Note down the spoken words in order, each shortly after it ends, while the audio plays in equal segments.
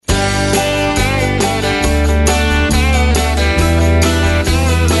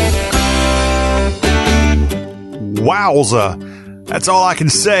Wowza. That's all I can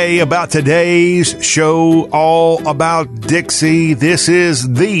say about today's show, all about Dixie. This is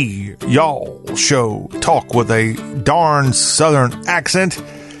the Y'all Show. Talk with a darn Southern accent.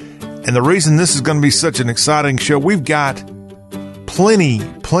 And the reason this is going to be such an exciting show, we've got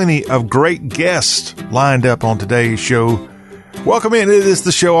plenty of great guests lined up on today's show. Welcome in. It is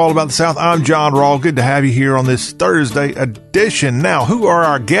the show all about the South. I'm John Rawl. Good to have you here on this Thursday edition. Now, who are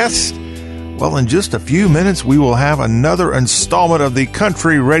our guests? Well, in just a few minutes, we will have another installment of the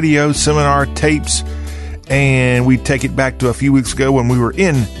Country Radio Seminar tapes. And we take it back to a few weeks ago when we were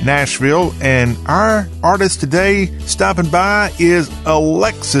in Nashville. And our artist today stopping by is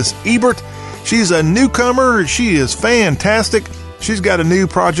Alexis Ebert. She's a newcomer. She is fantastic. She's got a new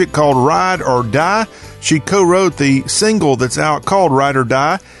project called Ride or Die. She co-wrote the single that's out called Ride or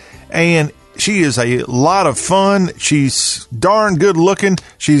Die. And she is a lot of fun. She's darn good looking.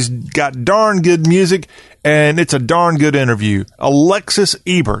 She's got darn good music. And it's a darn good interview. Alexis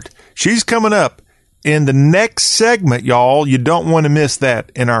Ebert. She's coming up in the next segment, y'all. You don't want to miss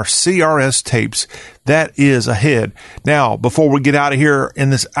that in our CRS tapes. That is ahead. Now, before we get out of here in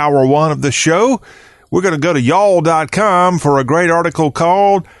this hour one of the show, we're going to go to y'all.com for a great article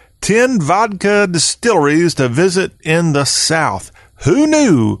called 10 Vodka Distilleries to Visit in the South. Who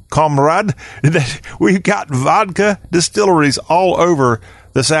knew, comrade, that we've got vodka distilleries all over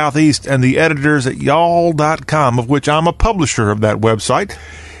the Southeast, and the editors at y'all.com, of which I'm a publisher of that website.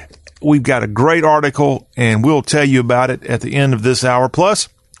 We've got a great article, and we'll tell you about it at the end of this hour. Plus,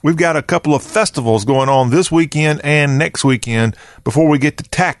 we've got a couple of festivals going on this weekend and next weekend. Before we get to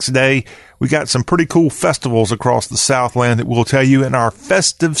Tax Day, we got some pretty cool festivals across the Southland that we'll tell you in our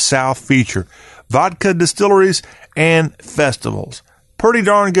Festive South feature. Vodka distilleries and festivals. Pretty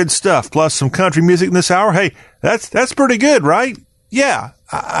darn good stuff. Plus some country music in this hour. Hey, that's pretty good, right? Yeah,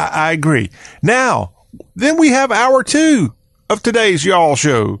 I agree. Now, then we have hour two of today's Y'all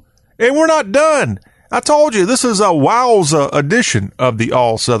Show. And we're not done. I told you, this is a wowza edition of the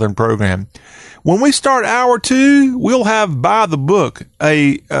All Southern program. When we start hour two, we'll have By the Book,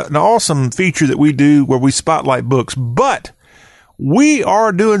 an awesome feature that we do where we spotlight books. But we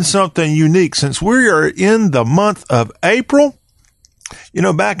are doing something unique since we are in the month of April. You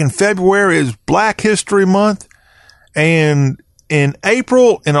know, back in February is Black History Month. And in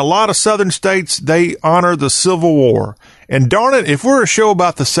April, in a lot of southern states, they honor the Civil War. And darn it, if we're a show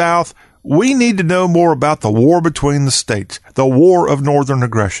about the South, we need to know more about the war between the states, the War of Northern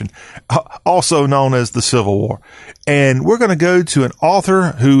Aggression, also known as the Civil War. And we're going to go to an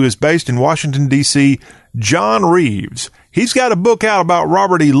author who is based in Washington, D.C., John Reeves. He's got a book out about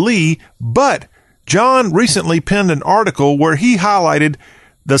Robert E. Lee, but John recently penned an article where he highlighted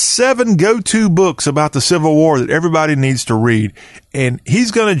the 7 go-to books about the Civil War that everybody needs to read. And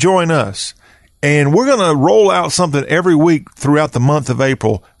he's going to join us. And we're going to roll out something every week throughout the month of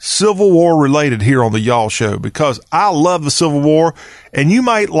April, Civil War related here on the Y'all Show, because I love the Civil War and you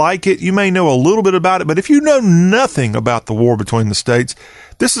might like it. You may know a little bit about it, but if you know nothing about the war between the states,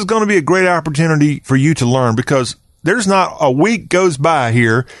 this is going to be a great opportunity for you to learn, because there's not a week goes by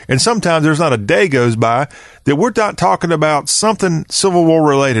here, and sometimes there's not a day goes by that we're not talking about something Civil War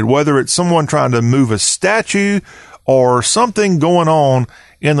related, whether it's someone trying to move a statue or something going on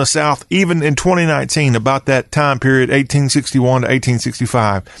in the South, even in 2019, about that time period, 1861 to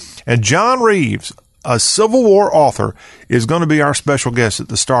 1865. And John Reeves, a Civil War author, is going to be our special guest at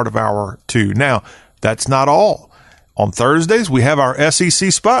the start of hour two. Now, that's not all. On Thursdays, we have our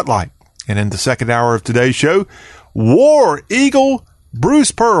SEC Spotlight. And in the second hour of today's show, War Eagle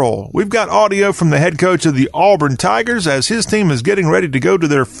Bruce Pearl. We've got audio from the head coach of the Auburn Tigers as his team is getting ready to go to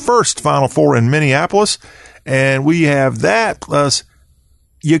their first Final Four in Minneapolis. And we have that, plus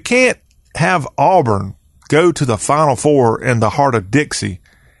you can't have Auburn go to the Final Four in the heart of Dixie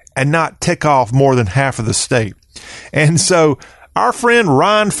and not tick off more than half of the state. And so our friend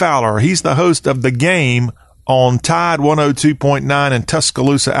Ryan Fowler, he's the host of The Game on Tide 102.9 in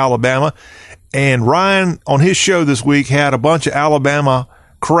Tuscaloosa, Alabama. And Ryan, on his show this week, had a bunch of Alabama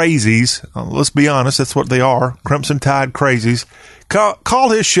crazies. Let's be honest, that's what they are, Crimson Tide crazies. Call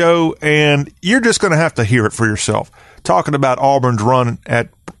his show, and you're just going to have to hear it for yourself, talking about Auburn's run at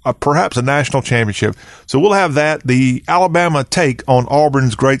perhaps a national championship. So we'll have that, the Alabama take on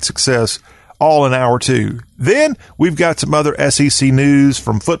Auburn's great success, all in hour two. Then we've got some other SEC news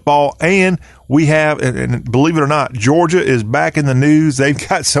from football, and we have, and believe it or not, Georgia is back in the news. They've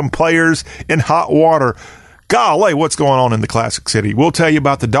got some players in hot water. Golly, what's going on in the Classic City? We'll tell you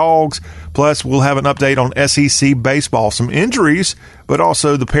about the Dogs. Plus, we'll have an update on SEC baseball. Some injuries, but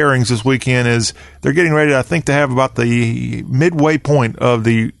also the pairings this weekend is they're getting ready, I think, to have about the midway point of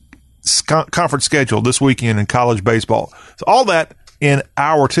the conference schedule this weekend in college baseball. So all that in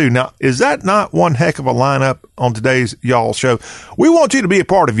hour two. Now, is that not one heck of a lineup on today's Y'all show? We want you to be a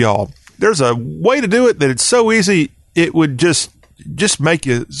part of Y'all. There's a way to do it that it's so easy, it would just make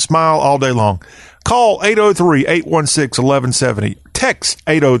you smile all day long. Call 803-816-1170. Text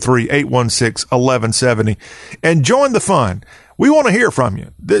 803-816-1170 and join the fun. We want to hear from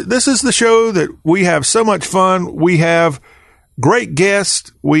you. This is the show that we have so much fun. We have great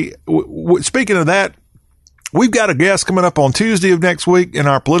guests. Speaking of that, we've got a guest coming up on Tuesday of next week in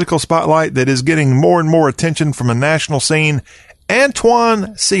our political spotlight that is getting more and more attention from the national scene.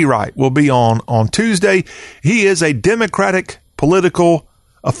 Antoine Seawright will be on Tuesday. He is a Democratic political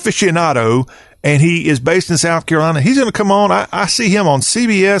aficionado, and he is based in South Carolina. He's going to come on. I see him on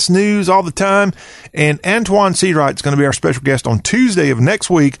CBS News all the time, and Antoine Seawright is going to be our special guest on Tuesday of next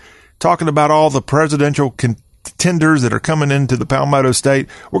week, talking about all the presidential contenders that are coming into the Palmetto State.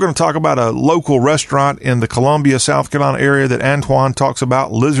 We're going to talk about a local restaurant in the Columbia, South Carolina area that Antoine talks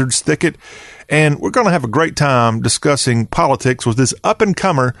about, Lizard's Thicket. And we're going to have a great time discussing politics with this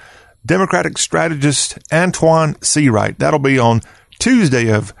up-and-comer Democratic strategist, Antoine Seawright. That'll be on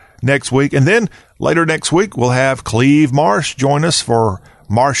Tuesday of next week. And then later next week, we'll have Cleve Marsh join us for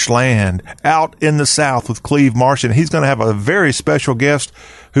Marshland, Out in the South with Cleve Marsh. And he's going to have a very special guest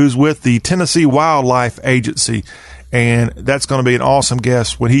who's with the Tennessee Wildlife Agency. And that's going to be an awesome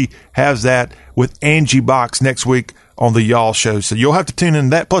guest when he has that with Angie Box next week on the Y'all show. So you'll have to tune in to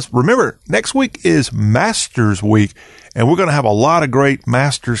that. Plus, remember, next week is Masters Week, and we're going to have a lot of great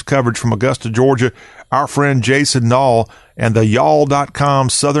Masters coverage from Augusta, Georgia. Our friend Jason Nall and the Y'all.com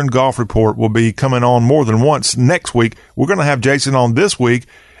Southern Golf Report will be coming on more than once next week. We're going to have Jason on this week.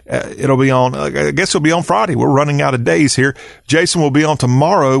 It'll be on, I guess it'll be on Friday. We're running out of days here. Jason will be on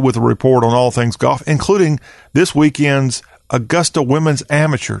tomorrow with a report on all things golf, including this weekend's Augusta Women's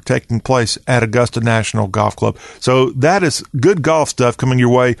Amateur taking place at Augusta National Golf Club. So that is good golf stuff coming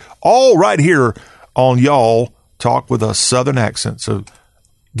your way, all right here on Y'all Talk with a Southern Accent. So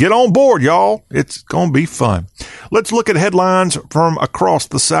get on board, y'all. It's going to be fun. Let's look at headlines from across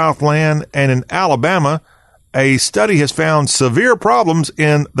the Southland. And in Alabama, a study has found severe problems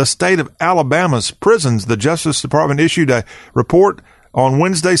in the state of Alabama's prisons. The Justice Department issued a report on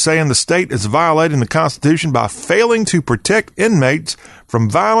Wednesday saying the state is violating the Constitution by failing to protect inmates from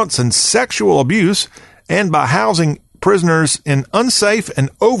violence and sexual abuse and by housing prisoners in unsafe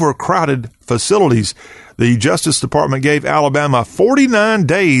and overcrowded facilities. The Justice Department gave Alabama 49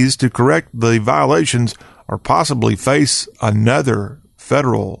 days to correct the violations or possibly face another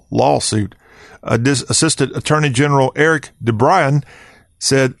federal lawsuit. Assistant Attorney General Eric DeBryan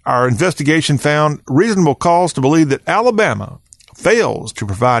said, "Our investigation found reasonable cause to believe that Alabama fails to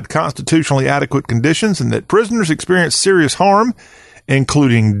provide constitutionally adequate conditions and that prisoners experience serious harm,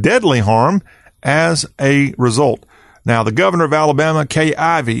 including deadly harm, as a result." Now, the governor of Alabama, Kay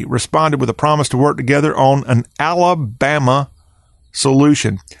Ivey, responded with a promise to work together on an Alabama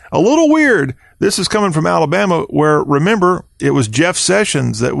solution. A little weird. This is coming from Alabama, where, remember, it was Jeff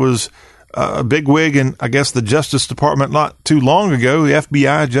Sessions that was a bigwig in, I guess, the Justice Department not too long ago, the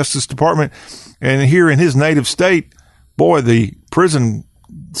FBI Justice Department. And here in his native state, boy, the prison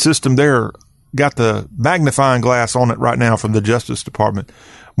system there got the magnifying glass on it right now from the Justice Department.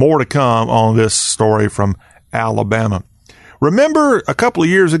 More to come on this story from Alabama. Remember a couple of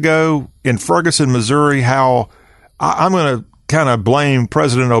years ago in Ferguson, Missouri, how I'm going to kind of blame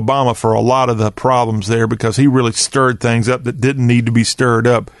President Obama for a lot of the problems there because he really stirred things up that didn't need to be stirred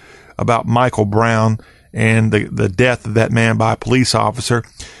up about Michael Brown and the death of that man by a police officer.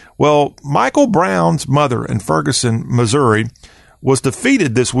 Well, Michael Brown's mother in Ferguson, Missouri, was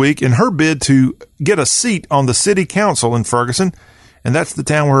defeated this week in her bid to get a seat on the city council in Ferguson. And that's the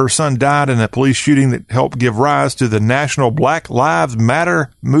town where her son died in a police shooting that helped give rise to the national Black Lives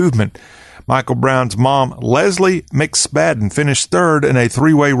Matter movement. Michael Brown's mom, Leslie McSpadden, finished third in a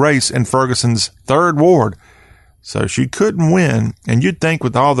three-way race in Ferguson's 3rd Ward. So she couldn't win. And you'd think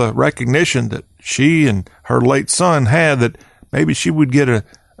with all the recognition that she and her late son had that maybe she would get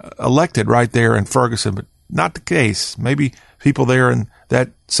elected right there in Ferguson, but not the case. Maybe people there in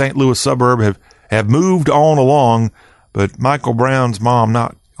that St. Louis suburb have moved on along, but Michael Brown's mom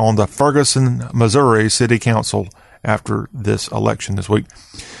not on the Ferguson, Missouri City Council after this election this week.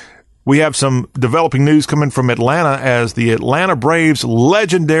 We have some developing news coming from Atlanta as the Atlanta Braves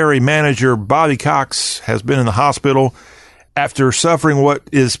legendary manager Bobby Cox has been in the hospital after suffering what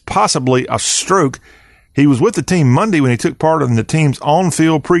is possibly a stroke. He was with the team Monday when he took part in the team's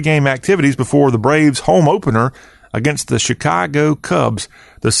on-field pregame activities before the Braves home opener against the Chicago Cubs.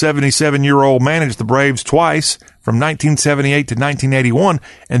 The 77-year-old managed the Braves twice from 1978 to 1981,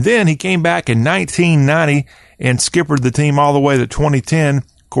 and then he came back in 1990 and skippered the team all the way to 2010.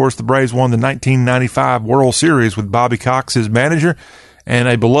 Of course, the Braves won the 1995 World Series with Bobby Cox as manager, and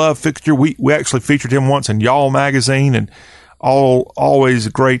a beloved fixture. We actually featured him once in Y'all magazine, and always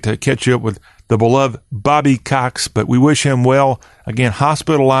great to catch up with the beloved Bobby Cox, but we wish him well. Again,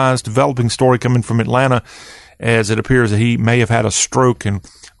 hospitalized, developing story coming from Atlanta, as it appears that he may have had a stroke, and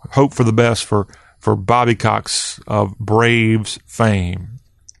hope for the best for Bobby Cox of Braves fame.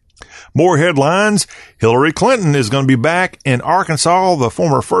 More headlines. Hillary Clinton is going to be back in Arkansas, the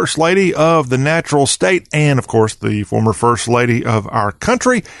former First Lady of the natural state, and, of course, the former First Lady of our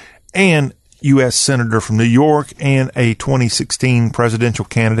country, and U.S. Senator from New York, and a 2016 presidential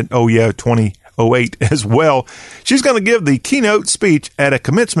candidate. 2008 as well. She's going to give the keynote speech at a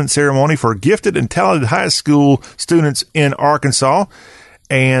commencement ceremony for gifted and talented high school students in Arkansas.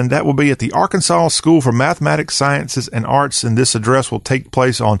 And that will be at the Arkansas School for Mathematics, Sciences, and Arts. And this address will take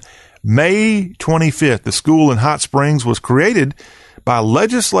place on May 25th. The school in Hot Springs was created by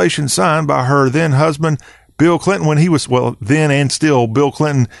legislation signed by her then husband, Bill Clinton, when he was, then and still Bill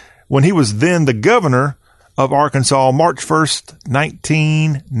Clinton, when he was then the governor of Arkansas, March 1st,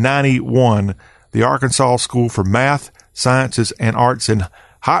 1991. The Arkansas School for Math, Sciences, and Arts in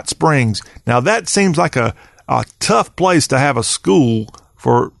Hot Springs. Now, that seems like a tough place to have a school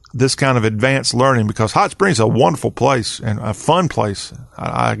for this kind of advanced learning, because Hot Springs is a wonderful place and a fun place.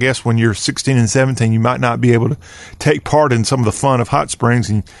 I guess when you're 16 and 17, you might not be able to take part in some of the fun of Hot Springs,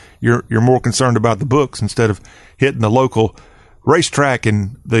 and you're more concerned about the books instead of hitting the local racetrack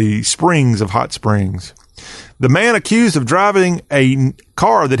in the springs of Hot Springs. The man accused of driving a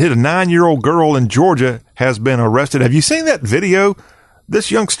car that hit a 9-year-old girl in Georgia has been arrested. Have you seen that video? This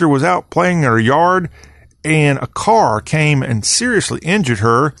youngster was out playing in her yard, and a car came and seriously injured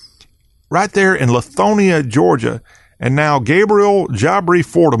her right there in Lithonia, Georgia. And now Gabriel Jabri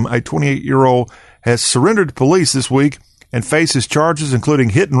Fordham, a 28-year-old, has surrendered to police this week and faces charges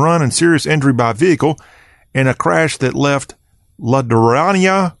including hit and run and serious injury by vehicle in a crash that left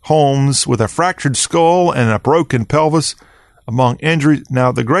LaDurania Holmes with a fractured skull and a broken pelvis among injuries.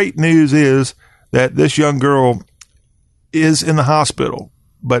 Now, the great news is that this young girl is in the hospital,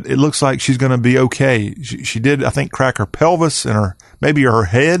 but it looks like she's going to be okay. She did, I think, crack her pelvis and maybe her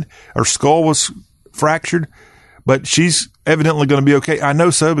head. Her skull was fractured, but she's evidently going to be okay. I know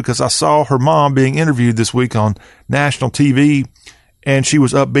so because I saw her mom being interviewed this week on national TV, and she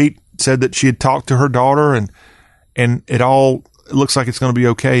was upbeat, said that she had talked to her daughter, and it looks like it's going to be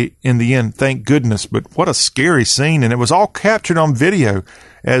okay in the end. Thank goodness. But what a scary scene. And it was all captured on video,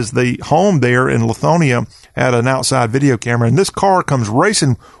 as the home there in Lithonia had an outside video camera. And this car comes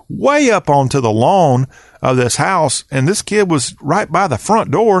racing way up onto the lawn of this house. And this kid was right by the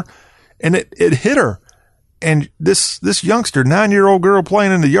front door, and it hit her. And this youngster, 9-year-old girl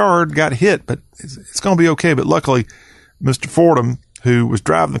playing in the yard, got hit, but it's going to be okay. But luckily, Mr. Fordham, who was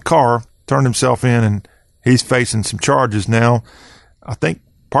driving the car, turned himself in, and he's facing some charges now, I think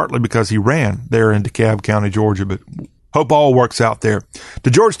partly because he ran there in DeKalb County, Georgia, but hope all works out there. To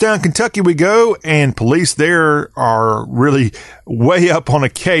Georgetown, Kentucky we go, and police there are really way up on a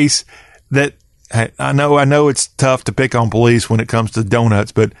case that, I know it's tough to pick on police when it comes to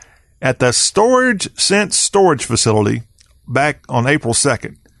donuts, but at the Storage Sense storage facility back on April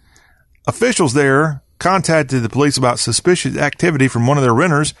 2nd, officials there contacted the police about suspicious activity from one of their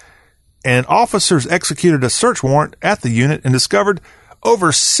renters, and officers executed a search warrant at the unit and discovered over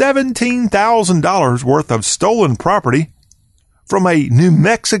 $17,000 worth of stolen property from a New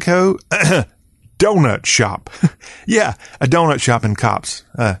Mexico donut shop. Yeah, a donut shop in Cops.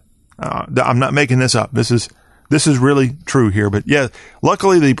 I'm not making this up. This is really true here. But yeah,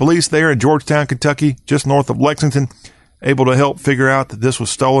 luckily the police there in Georgetown, Kentucky, just north of Lexington, able to help figure out that this was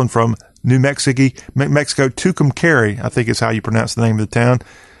stolen from New Mexico, Tucumcari, I think is how you pronounce the name of the town,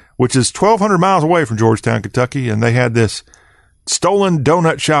 which is 1,200 miles away from Georgetown, Kentucky. And they had this stolen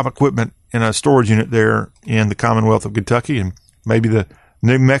donut shop equipment in a storage unit there in the Commonwealth of Kentucky. And maybe the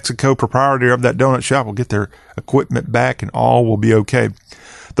New Mexico proprietor of that donut shop will get their equipment back and all will be okay.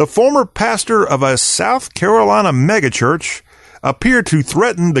 The former pastor of a South Carolina megachurch appeared to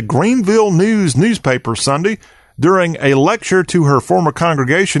threaten the Greenville News newspaper Sunday during a lecture to her former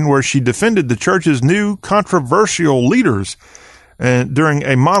congregation, where she defended the church's new controversial leaders. And during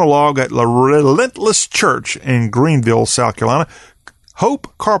a monologue at La Relentless Church in Greenville, South Carolina,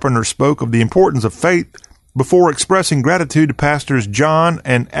 Hope Carpenter spoke of the importance of faith before expressing gratitude to pastors John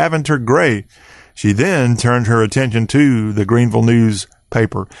and Aventer Gray. She then turned her attention to the Greenville News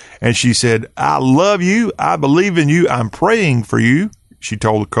paper. And she said, I love you. I believe in you. I'm praying for you, she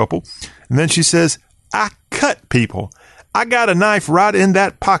told the couple. And then she says, I cut people. I got a knife right in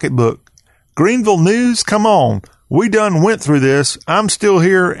that pocketbook. Greenville News, come on. We done went through this. I'm still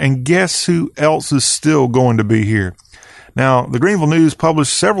here, and guess who else is still going to be here? Now, the Greenville News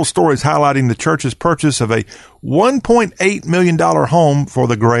published several stories highlighting the church's purchase of a $1.8 million home for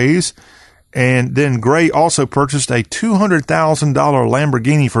the Grays. And then Gray also purchased a $200,000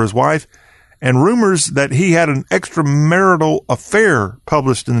 Lamborghini for his wife, and rumors that he had an extramarital affair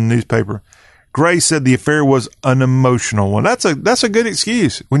published in the newspaper. Gray said the affair was an emotional one. That's a good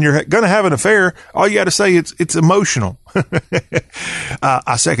excuse. When you're going to have an affair, all you got to say it's emotional.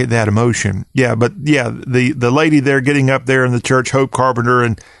 I second that emotion. Yeah, but yeah, the lady there getting up there in the church, Hope Carpenter,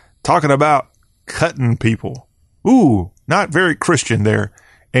 and talking about cutting people. Ooh, not very Christian there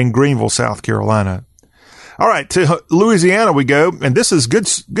in Greenville, South Carolina. All right, to Louisiana we go, and this is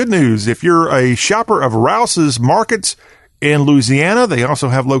good news. If you're a shopper of Rouse's Markets in Louisiana, they also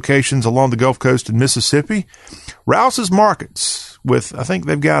have locations along the Gulf Coast in Mississippi. Rouse's Markets, with, I think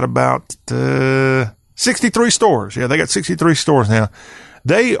they've got about 63 stores. Yeah, they got 63 stores now.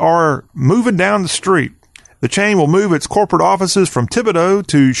 They are moving down the street. The chain will move its corporate offices from Thibodaux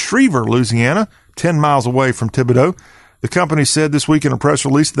to Schriever, Louisiana, 10 miles away from Thibodaux. The company said this week in a press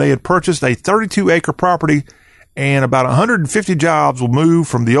release they had purchased a 32-acre property, and about 150 jobs will move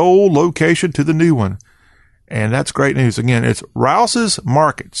from the old location to the new one. And that's great news. Again, it's Rouse's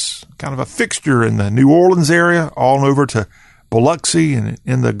Markets, kind of a fixture in the New Orleans area, all over to Biloxi and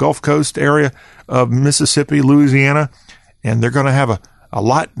in the Gulf Coast area of Mississippi, Louisiana. And they're going to have a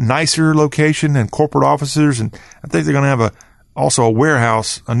lot nicer location and corporate offices. And I think they're going to have also a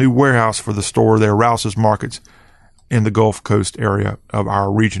warehouse, a new warehouse for the store there, Rouse's Markets, in the Gulf Coast area of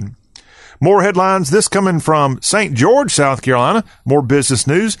our region. More headlines, this coming from St. George, South Carolina. More business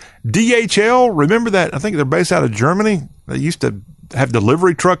news. DHL, remember that? I think they're based out of Germany. They used to have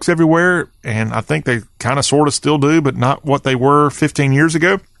delivery trucks everywhere, and I think they kind of sort of still do, but not what they were 15 years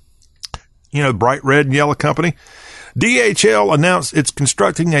ago. You know, bright red and yellow company. DHL announced it's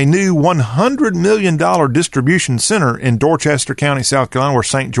constructing a new $100 million distribution center in Dorchester County, South Carolina, where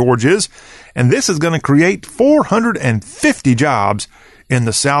St. George is. And this is going to create 450 jobs in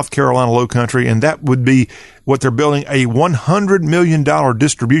the South Carolina Lowcountry, and that would be what they're building, a $100 million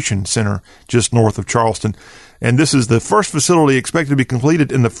distribution center just north of Charleston. And this is the first facility expected to be completed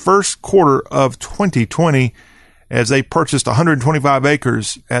in the first quarter of 2020 as they purchased 125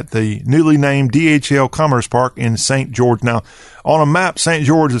 acres at the newly named DHL Commerce Park in St. George. Now, on a map, St.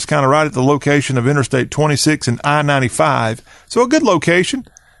 George is kind of right at the location of Interstate 26 and I-95. So a good location.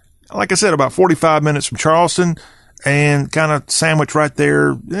 Like I said, about 45 minutes from Charleston, and kind of sandwiched right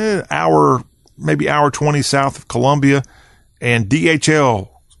there, maybe hour 20 south of Columbia. And DHL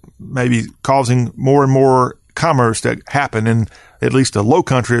maybe causing more and more commerce to happen in at least the low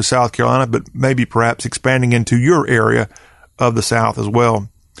country of South Carolina, but maybe perhaps expanding into your area of the South as well.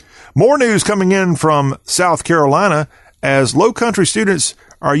 More news coming in from South Carolina as low country students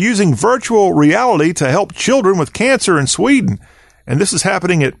are using virtual reality to help children with cancer in Sweden. And this is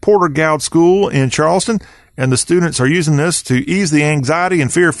happening at Porter Goud School in Charleston. And the students are using this to ease the anxiety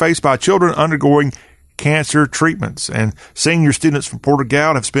and fear faced by children undergoing cancer treatments. And senior students from Porter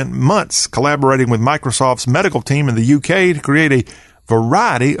Goud have spent months collaborating with Microsoft's medical team in the UK to create a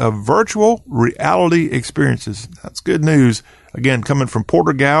variety of virtual reality experiences. That's good news. Again, coming from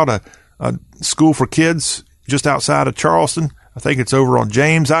Porter Goud, a school for kids just outside of Charleston. I think it's over on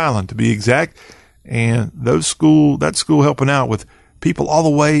James Island, to be exact. And that school helping out with people all the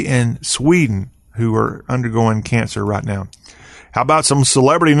way in Sweden who are undergoing cancer right now. How about some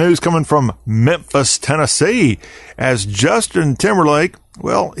celebrity news coming from Memphis, Tennessee, as Justin Timberlake,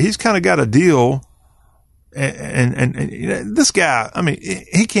 well, he's kind of got a deal, and you know, this guy, I mean,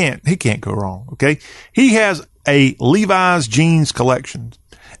 he can't go wrong. Okay. He has a Levi's jeans collection,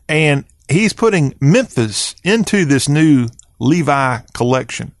 and he's putting Memphis into this new Levi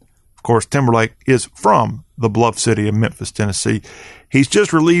collection. Of course, Timberlake is from the Bluff City of Memphis, Tennessee. He's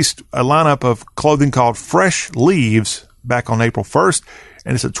just released a lineup of clothing called Fresh Leaves back on April 1st,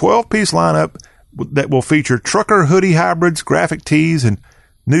 and it's a 12-piece lineup that will feature trucker hoodie hybrids, graphic tees, and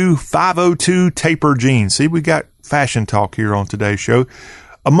new 502 taper jeans. See, we got fashion talk here on today's show.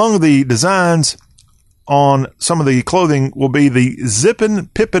 Among the designs on some of the clothing will be the Zippin'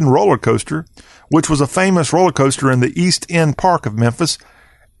 Pippin roller coaster, which was a famous roller coaster in the East End Park of Memphis,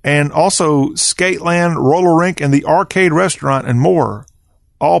 and also Skateland, roller rink, and the arcade restaurant, and more.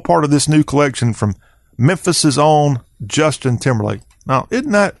 All part of this new collection from Memphis's own Justin Timberlake. Now,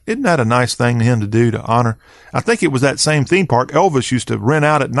 isn't that a nice thing to him to do to honor? I think it was that same theme park Elvis used to rent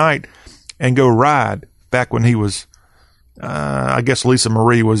out at night and go ride back when he was, I guess Lisa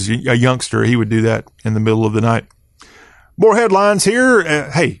Marie was a youngster. He would do that in the middle of the night. More headlines here.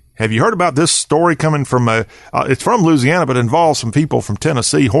 Hey, have you heard about this story coming from, it's from Louisiana, but it involves some people from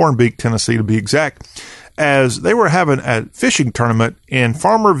Tennessee, Hornbeak, Tennessee to be exact, as they were having a fishing tournament in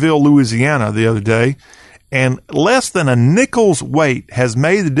Farmerville, Louisiana the other day, and less than a nickel's weight has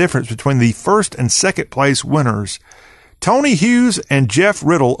made the difference between the first and second place winners. Tony Hughes and Jeff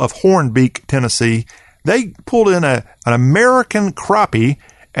Riddle of Hornbeak, Tennessee, they pulled in an American crappie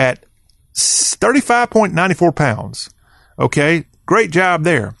at 35.94 pounds. Okay, great job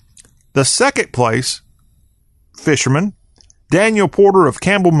there. The second place fisherman, Daniel Porter of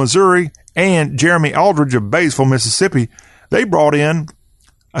Campbell, Missouri, and Jeremy Aldridge of Batesville, Mississippi, they brought in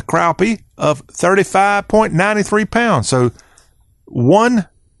a crappie of 35.93 pounds. So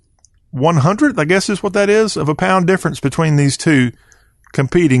 1/100th, I guess is what that is, of a pound difference between these two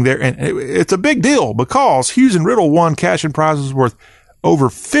competing there. And it's a big deal because Hughes and Riddle won cash and prizes worth over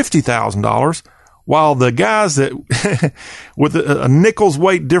 $50,000, while the guys that with a nickel's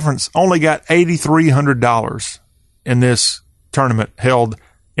weight difference only got $8,300 in this tournament held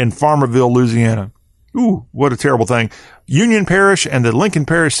in Farmerville, Louisiana. Ooh, what a terrible thing. Union Parish and the Lincoln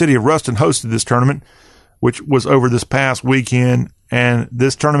Parish City of Ruston hosted this tournament, which was over this past weekend, and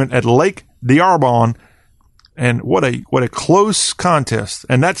this tournament at Lake D'Arbonne. And what a close contest.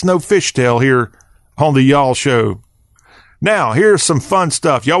 And that's no fishtail here on the Y'all Show. Now, here's some fun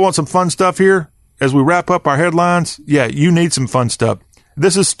stuff. Y'all want some fun stuff here as we wrap up our headlines? Yeah, you need some fun stuff.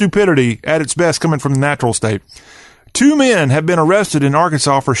 This is stupidity at its best coming from the natural state. 2 men have been arrested in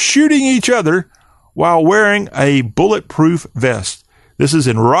Arkansas for shooting each other while wearing a bulletproof vest. This is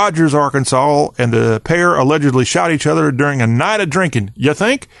in Rogers, Arkansas, and the pair allegedly shot each other during a night of drinking. You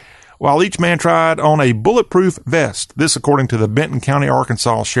think? While each man tried on a bulletproof vest. This according to the Benton County,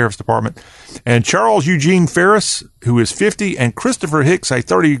 Arkansas Sheriff's Department. And Charles Eugene Ferris, who is 50, and Christopher Hicks, a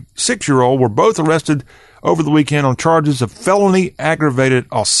 36-year-old, were both arrested over the weekend on charges of felony aggravated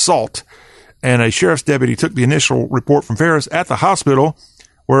assault. And a sheriff's deputy took the initial report from Ferris at the hospital,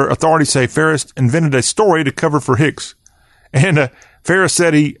 where authorities say Ferris invented a story to cover for Hicks. And Ferris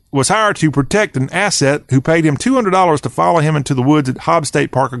said he was hired to protect an asset who paid him $200 to follow him into the woods at Hobbs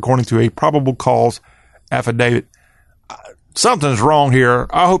State Park, according to a probable cause affidavit. Something's wrong here.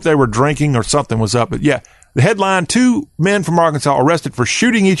 I hope they were drinking or something was up. But yeah, the headline, 2 men from Arkansas arrested for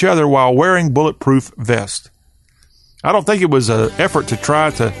shooting each other while wearing bulletproof vests. I don't think it was an effort to try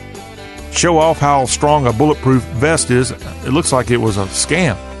to show off how strong a bulletproof vest is. It looks like it was a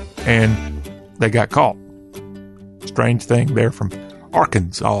scam, and they got caught. Strange thing there from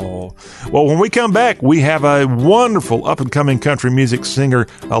Arkansas. Well, when we come back, we have a wonderful up-and-coming country music singer,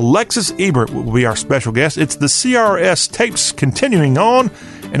 Alexis Ebert, will be our special guest. It's the CRS tapes continuing on,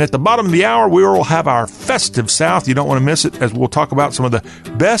 and at the bottom of the hour, we will have our Festive South. You don't want to miss it, as we'll talk about some of the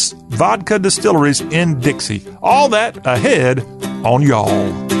best vodka distilleries in Dixie. All that ahead on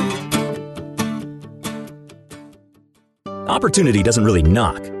Y'all. Opportunity doesn't really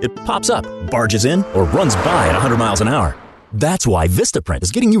knock. It pops up, barges in, or runs by at 100 miles an hour. That's why Vistaprint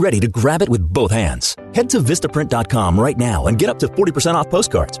is getting you ready to grab it with both hands. Head to Vistaprint.com right now and get up to 40% off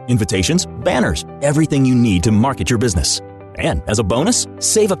postcards, invitations, banners, everything you need to market your business. And as a bonus,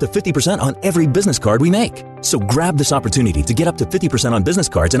 save up to 50% on every business card we make. So grab this opportunity to get up to 50% on business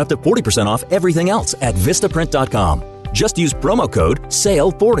cards and up to 40% off everything else at Vistaprint.com. Just use promo code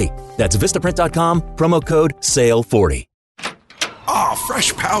SALE40. That's Vistaprint.com, promo code SALE40. Ah,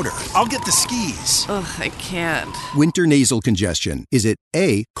 fresh powder. I'll get the skis. Ugh, I can't. Winter nasal congestion. Is it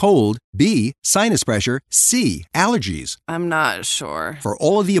A, cold, B, sinus pressure, C, allergies? I'm not sure. For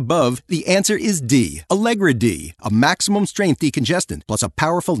all of the above, the answer is D, Allegra D, a maximum strength decongestant, plus a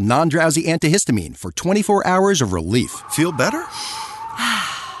powerful non-drowsy antihistamine for 24 hours of relief. Feel better?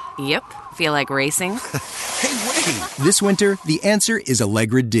 Yep. Feel like racing? Hey, wait! This winter, the answer is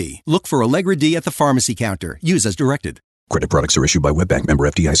Allegra D. Look for Allegra D at the pharmacy counter. Use as directed. Credit products are issued by WebBank, member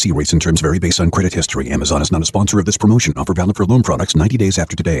FDIC. Rates and terms vary based on credit history. Amazon is not a sponsor of this promotion. Offer valid for loan products 90 days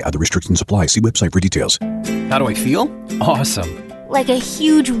after today. Other restrictions apply. See website for details. How do I feel? Awesome. Like a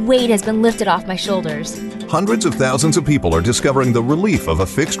huge weight has been lifted off my shoulders. Hundreds of thousands of people are discovering the relief of a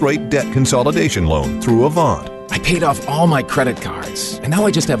fixed-rate debt consolidation loan through Avant. I paid off all my credit cards, and now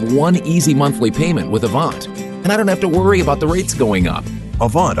I just have one easy monthly payment with Avant. And I don't have to worry about the rates going up.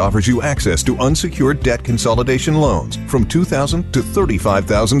 Avant offers you access to unsecured debt consolidation loans from $2,000 to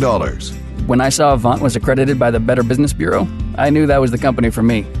 $35,000. When I saw Avant was accredited by the Better Business Bureau, I knew that was the company for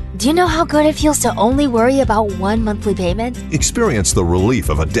me. Do you know how good it feels to only worry about one monthly payment? Experience the relief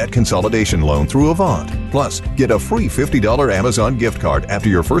of a debt consolidation loan through Avant. Plus, get a free $50 Amazon gift card after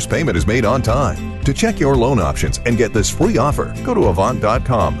your first payment is made on time. To check your loan options and get this free offer, go to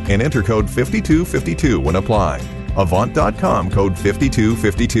Avant.com and enter code 5252 when applying. Avant.com, code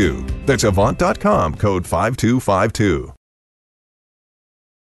 5252. That's Avant.com, code 5252.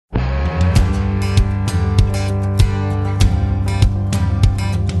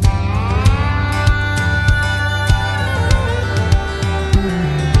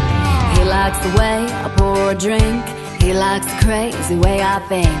 He likes the way I pour a drink. He likes the crazy way I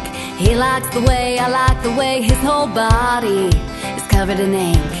think. He likes the way I like the way his whole body is covered in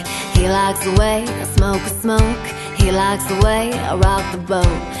ink. He likes the way I smoke a smoke. He likes the way I rock the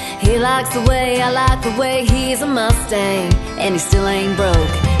boat. He likes the way I like the way he's a Mustang and he still ain't broke.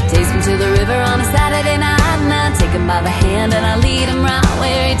 Takes me to the river on a Saturday night and I take him by the hand and I lead him right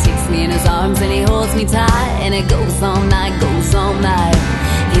where he takes me in his arms and he holds me tight and it goes all night, goes all night.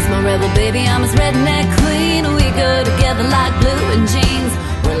 He's my rebel baby, I'm his redneck queen. We go together like blue and jeans.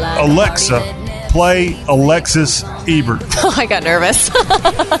 We're like Alexa, play Alexis Ebert. Oh, I got nervous.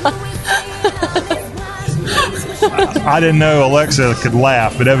 I didn't know Alexa could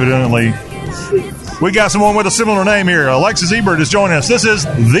laugh, but evidently we got someone with a similar name here. Alexis Ebert is joining us. This is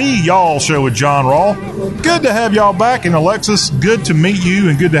the Y'all Show with John Rawl. Good to have y'all back, and Alexis, good to meet you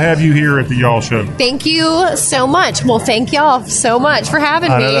and good to have you here at the Y'all Show. Thank you so much. Well, thank y'all so much for having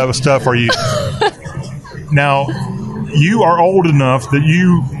me. I know that was tough for you. Now, you are old enough that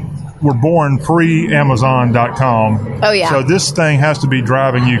you were born pre-Amazon.com. Oh, yeah. So this thing has to be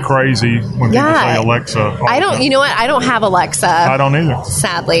driving you crazy when people say Alexa. I don't, you know what? I don't have Alexa. I don't either.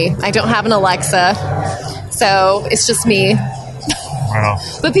 Sadly. I don't have an Alexa. So it's just me. Wow.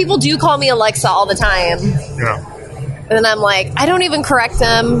 But people do call me Alexa all the time. Yeah. And then I'm like, I don't even correct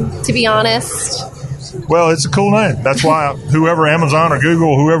them, to be honest. Well, it's a cool name. That's why whoever, Amazon or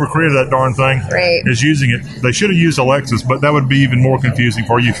Google, whoever created that darn thing is using it. They should have used Alexis, but that would be even more confusing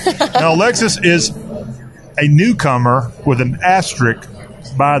for you. Now, Alexis is a newcomer with an asterisk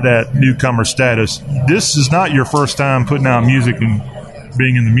by that newcomer status. This is not your first time putting out music and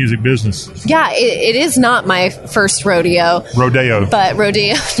being in the music business. Yeah, it is not my first rodeo. But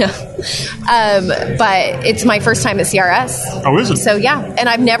rodeo, no. But it's my first time at CRS. Oh, is it? So, yeah. And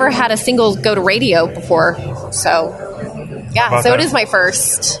I've never had a single go to radio before. So, yeah. So that? It is my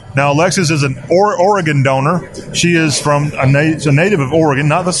first. Now, Alexis is an Oregon donor. She is from a native of Oregon,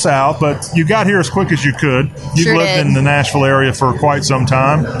 not the South, but you got here as quick as you could. You've Sure lived did. in the Nashville area for quite some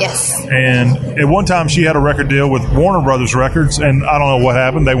time. Yes. And at one time, she had a record deal with Warner Brothers Records, and I don't know what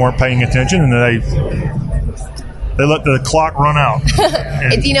happened. They weren't paying attention, and they let the clock run out.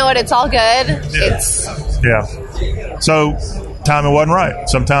 You know what? It's all good. Yeah. So timing wasn't right.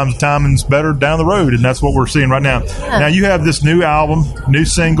 Sometimes timing's better down the road, and that's what we're seeing right now. Yeah. Now, you have this new album, new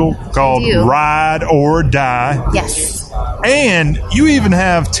single called Ride or Die. Yes. And you even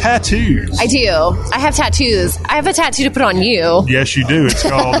have tattoos. I do. I have tattoos. I have a tattoo to put on you. Yes, you do. It's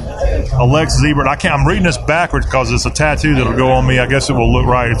called Alexis Ebert. I'm reading this backwards because it's a tattoo that'll go on me. I guess it will look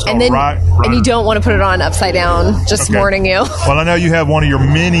right. It's called And then, Ride. and you don't want to put it on upside down. Just Okay. warning you. Well, I know you have one of your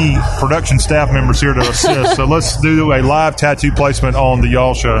many production staff members here to assist, so let's do a live tattoo placement on the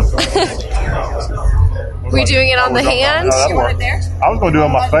Y'all Show. We're doing it on the hand. You want it there? I was going to do it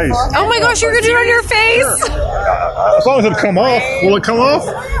on my face. Oh my gosh, you're gonna do it on your face? As long as it'll come off. Will it come off?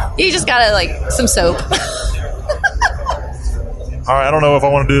 You just gotta like some soap. All right, I don't know if I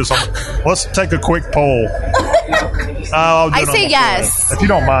want to do this. Let's take a quick poll. I'll do I it on say the yes. floor, if you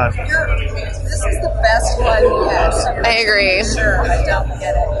don't mind. This is the best one yet. I agree. Sure, I don't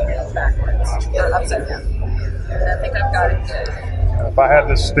get it backwards or upside down. I think I've got it good. If I had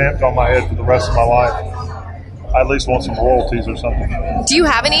this stamped on my head for the rest of my life, I at least want some royalties or something. Do you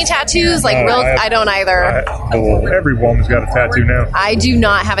have any tattoos? Like No, I don't either. Well, every woman's got a tattoo now. I do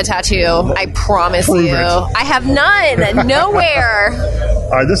not have a tattoo. I promise Prove you. it. I have none. Nowhere.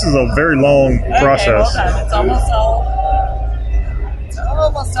 All right, this is a very long process. Okay, hold on. It's almost all. It's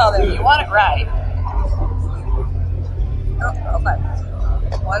almost all there. You want it right. Oh, okay.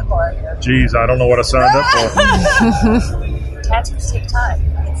 One more here. Jeez, I don't know what I signed up for. Tattoos take time.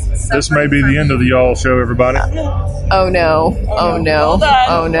 This may be the end of the Y'all Show, everybody. Oh no. Oh no. Hold on.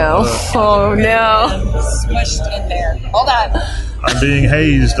 Oh no. Oh no. Smushed in there. Hold on. I'm being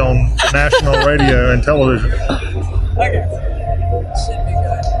hazed on national radio and television. Okay. Should be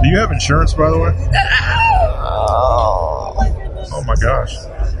good. Do you have insurance, by the way? Oh my gosh.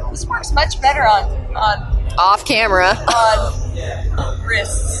 This works much better on Off camera. on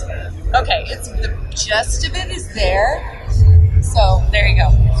wrists. Okay, it's the gist of it is there. So there you go.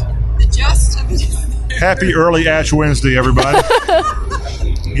 The gist of it is there. Happy early Ash Wednesday, everybody.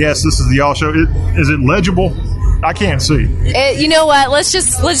 Yes, this is the Y'all Show. Is it legible? I can't see. You know what? Let's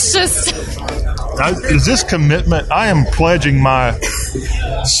just. Is this commitment? I am pledging my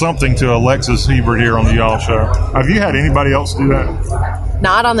something to Alexis Hebert here on the Y'all Show. Have you had anybody else do that?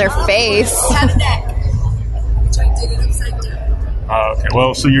 Not on their face. Have neck. Which I did it upside down. Okay,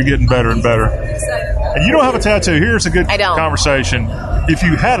 well, so you're getting better and better. And you don't have a tattoo. Here's a good conversation. If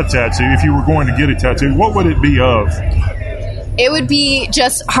you had a tattoo, if you were going to get a tattoo, what would it be of? It would be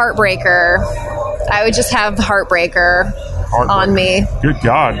just Heartbreaker. I would just have the Heartbreaker on me. Good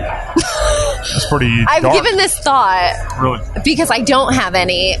God. That's pretty I've dark. given this thought. Really? Because I don't have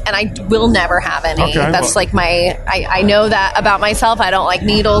any, and I will never have any. Okay, That's like I know that about myself. I don't like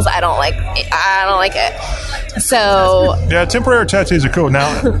needles. I don't like it. So yeah, temporary tattoos are cool.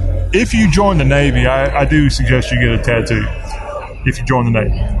 Now, if you join the Navy, I do suggest you get a tattoo. If you join the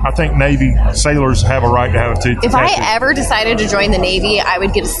Navy, I think Navy sailors have a right to have a tattoo. If I ever decided to join the Navy, I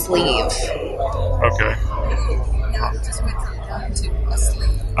would get a sleeve. Okay.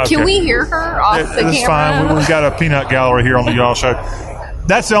 Can we hear her off the camera? That's fine. We've got a peanut gallery here on the Y'all Show.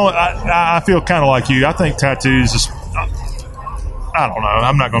 That's the only. I feel kind of like you. I think tattoos is. I don't know.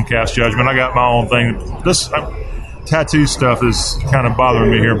 I'm not going to cast judgment. I got my own thing. This tattoo stuff is kind of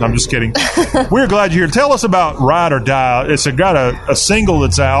bothering me here. I'm just kidding. We're glad you're here. Tell us about Ride or Die. It's got a single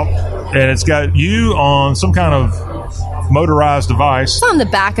that's out, and it's got you on some kind of motorized device. It's on the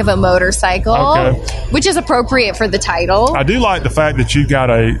back of a motorcycle, which is appropriate for the title. I do like the fact that you've got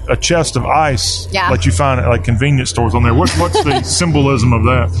a chest of ice that you find at like convenience stores on there. What's the symbolism of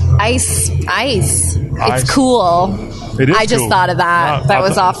that? Ice. It's cool. It is I just cool. thought of that. That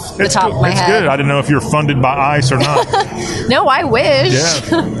was off the top of my head. It's good. I didn't know if you're funded by ICE or not. No, I wish.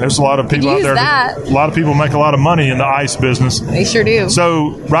 Yeah, there's a lot of people out there. A lot of people make a lot of money in the ICE business. They sure do.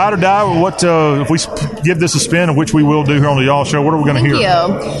 So, Ride or Die. What if we give this a spin, which we will do here on the Y'all Show? What are we going to hear?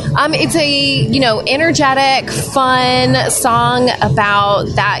 Thank you. It's a energetic, fun song about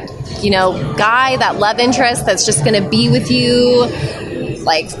that guy, that love interest that's just going to be with you.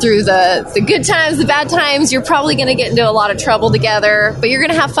 Like through the good times, the bad times, you're probably going to get into a lot of trouble together, but you're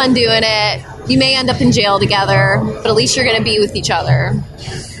going to have fun doing it. You may end up in jail together, but at least you're going to be with each other.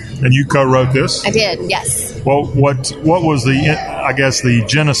 And you co-wrote this? I did, yes. Well, what was the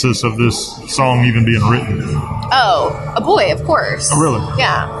genesis of this song even being written? Oh, a boy, of course. Oh, really?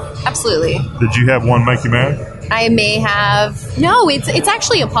 Yeah, absolutely. Did you have one make you mad? I may have. No, it's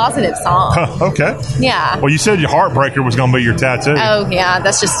actually a positive song. Okay. Yeah. Well, you said your Heartbreaker was going to be your tattoo. Oh, yeah.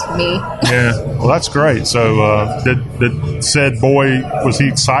 That's just me. Yeah. Well, that's great. So, did said boy, was he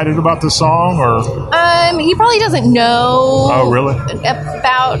excited about the song or? He probably doesn't know. Oh, really?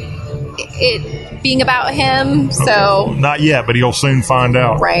 About it being about him. Okay. So. Not yet, but he'll soon find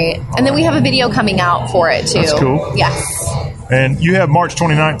out. Right. And then we have a video coming out for it too. That's cool. Yes. And you have March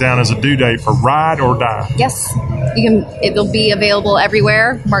 29th down as a due date for Ride or Die. Yes. It'll be available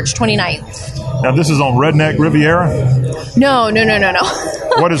everywhere, March 29th. Now, this is on Redneck Riviera? No.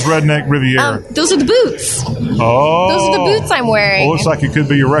 What is Redneck Riviera? Those are the boots. Oh. Those are the boots I'm wearing. Well, looks like it could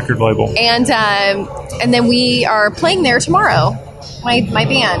be your record label. And then we are playing there tomorrow. My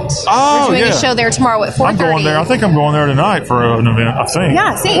band. Oh, we're doing a show there tomorrow at 4:30. I'm going there. I think I'm going there tonight for an event, I think.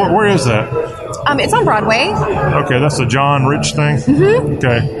 Yeah, same. Where is that? It's on Broadway. Okay, that's the John Rich thing? Mm-hmm.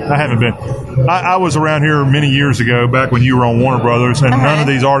 Okay, I haven't been. I was around here many years ago, back when you were on Warner Brothers, and none of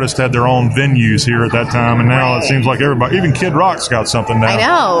these artists had their own venues here at that time, and now it seems like everybody, even Kid Rock's got something now. I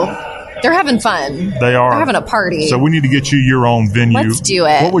know. They're having fun. They are. They're having a party. So we need to get you your own venue. Let's do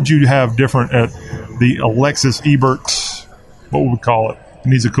it. What would you have different at the Alexis Hebert? What would we call it? It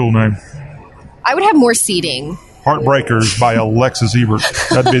needs a cool name. I would have more seating. Heartbreakers by Alexis Hebert.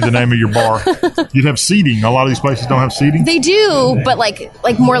 That'd be the name of your bar. You'd have seating. A lot of these places don't have seating. They do, but like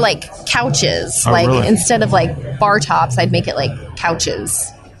more like couches. Oh, really? Instead of like bar tops, I'd make it like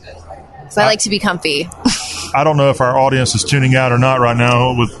couches. So I like to be comfy. I don't know if our audience is tuning out or not right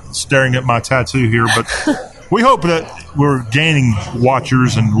now with staring at my tattoo here, but we hope that we're gaining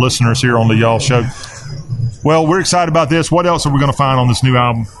watchers and listeners here on the Y'all Show. Well, we're excited about this. What else are we going to find on this new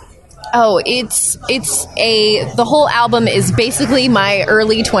album? Oh, the whole album is basically my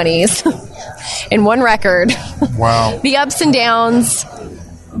early 20s in one record. Wow. The ups and downs,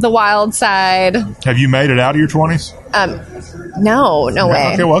 the wild side. Have you made it out of your 20s? No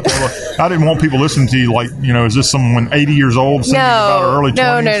way. Okay, well, I didn't want people listening to you like, is this someone 80 years old singing about her early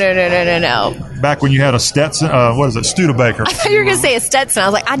 20s? No. back when you had a Stetson, what is it, Studebaker. I thought you were going to say a Stetson. I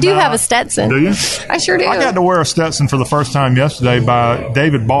was like, I do have a Stetson. Do you? I sure do. I got to wear a Stetson for the first time yesterday by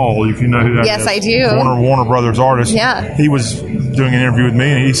David Ball, if you know who that is. Yes, I do. Warner Brothers artist. Yeah. He was doing an interview with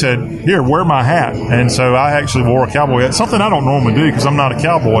me, and he said, here, wear my hat. And so I actually wore a cowboy hat, something I don't normally do because I'm not a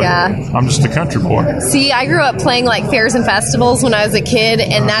cowboy. Yeah. I'm just a country boy. See, I grew up playing like fairs and festivals when I was a kid,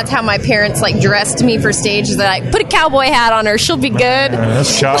 and that's how my parents like dressed me for stage. Is that like, put a cowboy hat on her, she'll be good.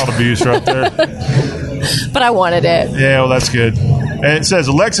 That's child abuse right there. But I wanted it. Yeah, well, that's good. And it says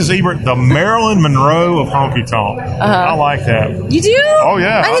Alexis Ebert, the Marilyn Monroe of honky tonk. I like that. You do? Oh,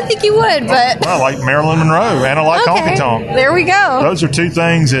 yeah. I didn't think you would, but I like Marilyn Monroe, and I like honky tonk. There we go. Those are two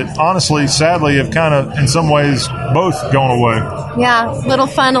things that, honestly, sadly, have kind of, in some ways, both gone away. Yeah, a little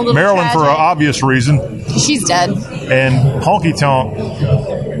fun, a little Marilyn tragic. for an obvious reason. She's dead. And honky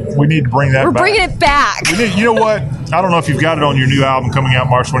tonk, we need to bring that We're back. bringing it back. You know what? I don't know if you've got it on your new album coming out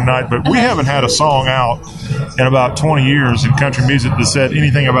March 29th, but we haven't had a song out in about 20 years in country music that said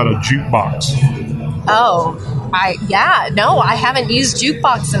anything about a jukebox. Oh, I haven't used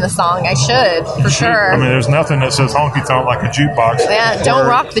jukebox in a song. I should, for sure. I mean, there's nothing that says honky tonk like a jukebox. Yeah, don't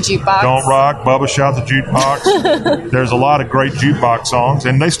rock the jukebox. Don't rock, Bubba Shot the Jukebox. There's a lot of great jukebox songs,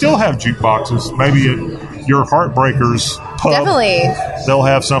 and they still have jukeboxes. Maybe at your Heartbreakers pub, Definitely. they'll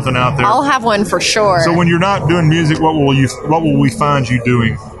have something out there. I'll have one for sure. So when you're not doing music, what will we find you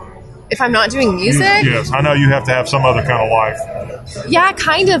doing? If I'm not doing music? Yes, I know you have to have some other kind of life. Yeah,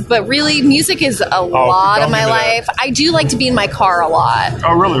 kind of, but really, music is a lot of my life. I do like to be in my car a lot.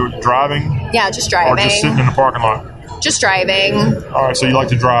 Oh, really? Driving? Yeah, just driving. Or just sitting in the parking lot? Just driving. All right, so you like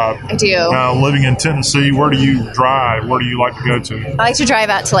to drive. I do. Now, living in Tennessee, where do you drive? Where do you like to go to? I like to drive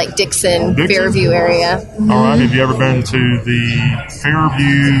out to like Dixon? Fairview area. Mm-hmm. All right, have you ever been to the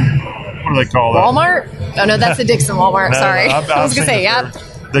Fairview, what do they call that? Walmart? Oh, no, that's the Dixon Walmart. No, Sorry. I've I was going to say, yeah.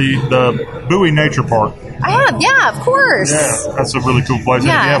 The Bowie Nature Park. I have, yeah, of course. Yeah, that's a really cool place.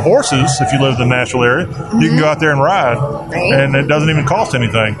 Yeah. And if you have horses, if you live in the Nashville area, you can go out there and ride. Right. And it doesn't even cost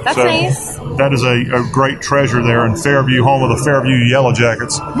anything. That's so nice. That is a great treasure there in Fairview, home of the Fairview Yellow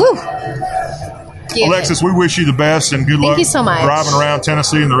Jackets. Woo! Alexis, we wish you the best and good luck Thank you so much. driving around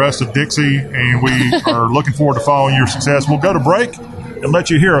Tennessee and the rest of Dixie. And we are looking forward to following your success. We'll go to break and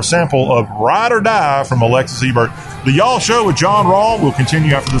let you hear a sample of Ride or Die from Alexis Ebert. The Y'all Show with John Rawl will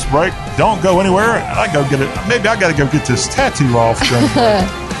continue after this break. Don't go anywhere. I go get it. Maybe I got to go get this tattoo off.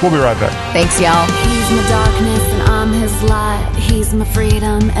 We'll be right back. Thanks, y'all. He's my darkness and I'm his light. He's my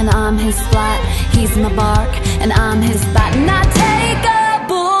freedom and I'm his flight. He's my bark and I'm his bite. And I take a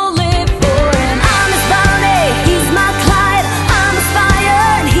bullet for him. I'm his Bonnie, he's my Clyde. I'm his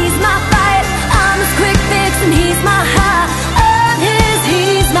fire and he's my fight. I'm his quick fix and he's my high.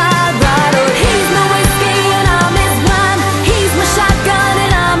 He's my ride, or he's my whiskey and I'm his wine. He's my shotgun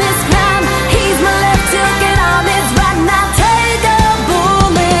and I'm his crime. He's my left hook and I'm his right. And I take a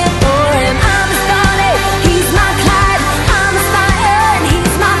bullet for him. I'm his Bonnie, he's my Clyde. I'm his fire and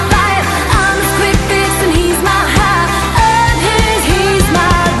he's my fight. I'm his quick fix and he's my high. He's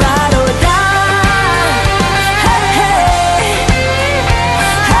my ride or die. Hey, hey.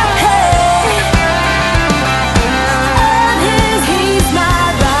 Hey, hey. He's my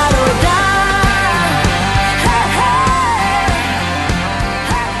ride or die.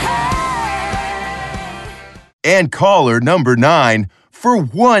 And caller number 9 for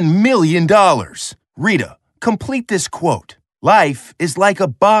 $1 million. Rita, complete this quote. Life is like a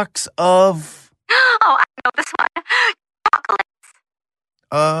box of... Oh, I know this one.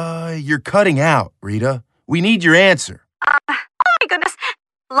 Chocolates. You're cutting out, Rita. We need your answer. Oh my goodness.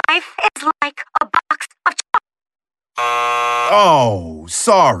 Life is like a box of chocolates. Oh,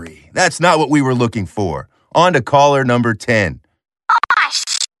 sorry. That's not what we were looking for. On to caller number 10.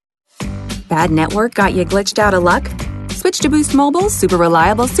 Bad network got you glitched out of luck? Switch to Boost Mobile's super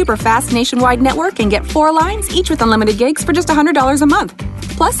reliable, super fast nationwide network and get 4 lines, each with unlimited gigs for just $100 a month.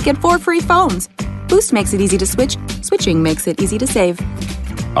 Plus, get 4 free phones. Boost makes it easy to switch. Switching makes it easy to save.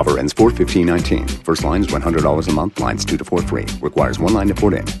 Offer ends 4/15/19. First line is $100 a month. Lines 2 to 4 free. Requires 1 line to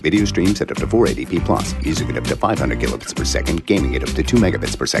port in. Video streams at up to 480p plus. Music at up to 500 kilobits per second. Gaming at up to 2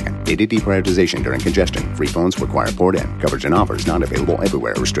 megabits per second. Data deprioritization during congestion. Free phones require port in. Coverage and offers not available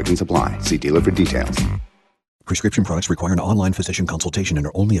everywhere. Restrictions apply. See dealer for details. Prescription products require an online physician consultation and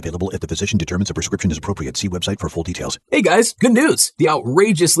are only available if the physician determines a prescription is appropriate. See website for full details. Hey guys, good news. The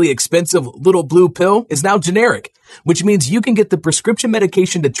outrageously expensive little blue pill is now generic, which means you can get the prescription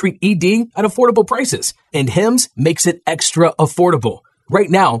medication to treat ED at affordable prices. And Hims makes it extra affordable. Right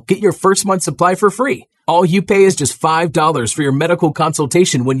now, get your first month supply for free. All you pay is just $5 for your medical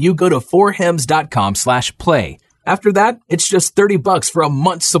consultation when you go to forhims.com/play. After that, it's just $30 for a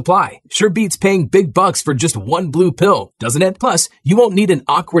month's supply. Sure beats paying big bucks for just one blue pill, doesn't it? Plus, you won't need an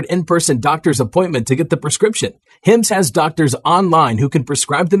awkward in-person doctor's appointment to get the prescription. Hims has doctors online who can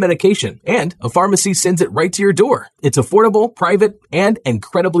prescribe the medication, and a pharmacy sends it right to your door. It's affordable, private, and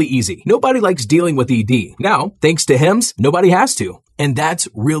incredibly easy. Nobody likes dealing with ED. Now, thanks to Hims, nobody has to. And that's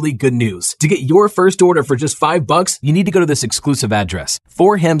really good news. To get your first order for just $5, you need to go to this exclusive address,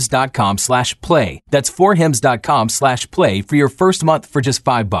 forhims.com/play. That's forhims.com/play for your first month for just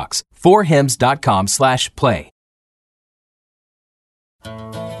 $5. forhims.com/play.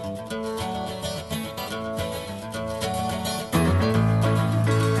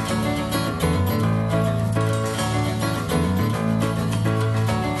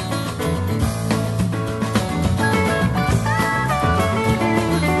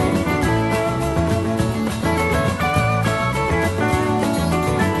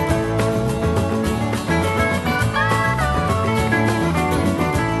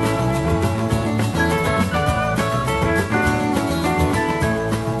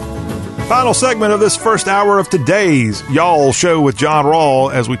 Final segment of this first hour of today's Y'all Show with John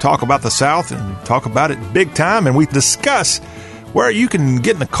Rawl as we talk about the South and talk about it big time, and we discuss where you can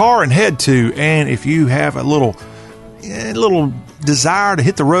get in the car and head to, and if you have a little desire to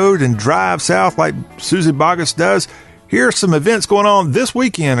hit the road and drive south like Susie Boggess does, here are some events going on this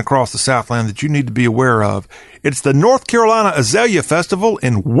weekend across the Southland that you need to be aware of. It's the North Carolina Azalea Festival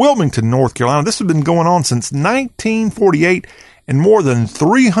in Wilmington, North Carolina. This has been going on since 1948. And more than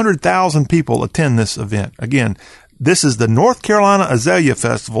 300,000 people attend this event. Again, this is the North Carolina Azalea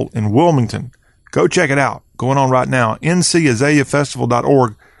Festival in Wilmington. Go check it out. Going on right now.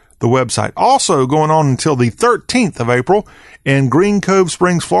 ncazaleafestival.org, the website. Also going on until the 13th of April in Green Cove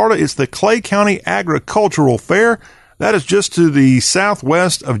Springs, Florida. It's the Clay County Agricultural Fair. That is just to the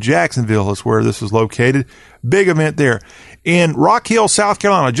southwest of Jacksonville is where this is located. Big event there. In Rock Hill, South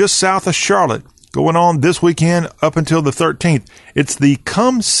Carolina, just south of Charlotte. Going on this weekend up until the 13th. It's the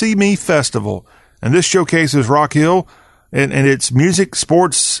Come See Me Festival. And this showcases Rock Hill and its music,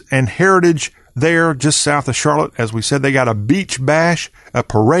 sports, and heritage there just south of Charlotte. As we said, they got a beach bash, a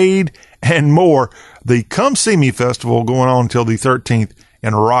parade, and more. The Come See Me Festival going on until the 13th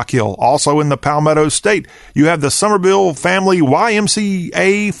in Rock Hill. Also in the Palmetto State, you have the Somerville Family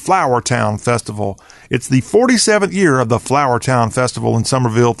YMCA Flowertown Festival. It's the 47th year of the Flowertown Festival in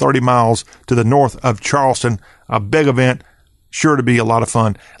Somerville, 30 miles to the north of Charleston. A big event, sure to be a lot of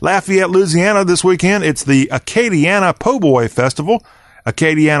fun. Lafayette, Louisiana this weekend, it's the Acadiana Po' Boy Festival.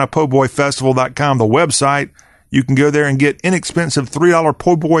 AcadianaPo'BoyFestival.com, the website. You can go there and get inexpensive $3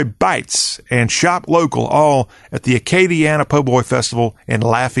 Po' Boy bites and shop local, all at the Acadiana Po' Boy Festival in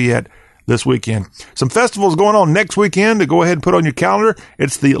Lafayette this weekend. Some festivals going on next weekend to go ahead and put on your calendar.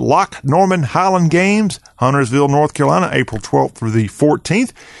 It's the Loch Norman Highland Games, Huntersville, North Carolina, April 12th through the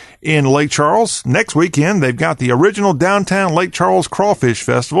 14th. In Lake Charles, next weekend, they've got the original Downtown Lake Charles Crawfish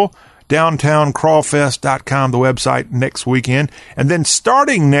Festival. DowntownCrawfest.com, the website, next weekend. And then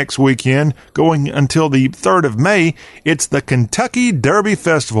starting next weekend, going until the 3rd of May, it's the Kentucky Derby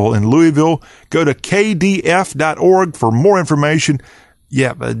Festival in Louisville. Go to kdf.org for more information.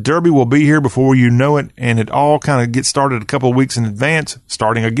 Yeah, the Derby will be here before you know it, and it all kind of gets started a couple of weeks in advance,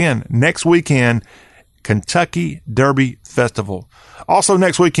 starting again next weekend, Kentucky Derby Festival. Also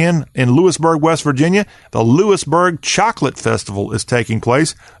next weekend in Lewisburg, West Virginia, the Lewisburg Chocolate Festival is taking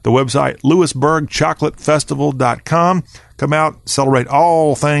place. The website, lewisburgchocolatefestival.com. Come out, celebrate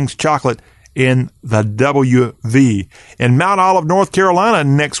all things chocolate in the WV. In Mount Olive, North Carolina,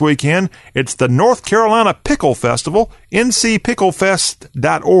 next weekend, it's the North Carolina Pickle Festival.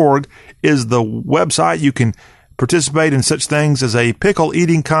 ncpicklefest.org is the website. You can participate in such things as a pickle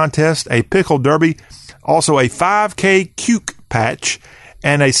eating contest, a pickle derby, also a 5K Cuke patch,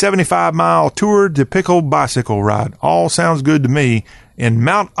 and a 75-mile Tour de Pickle bicycle ride. All sounds good to me. In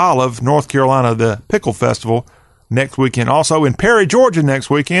Mount Olive, North Carolina, the Pickle Festival next weekend. Also in Perry, Georgia next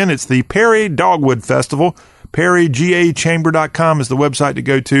weekend, it's the Perry Dogwood Festival. PerryGAChamber.com is the website to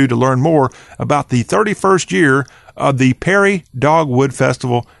go to learn more about the 31st year of the Perry Dogwood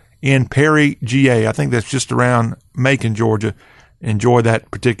Festival in Perry, GA. I think that's just around Macon, Georgia. Enjoy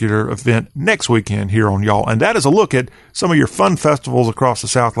that particular event next weekend here on Y'all. And that is a look at some of your fun festivals across the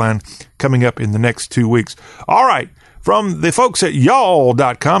Southland coming up in the next 2 weeks. All right. From the folks at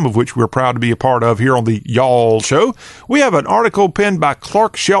y'all.com, of which we're proud to be a part of here on the Y'all Show, we have an article penned by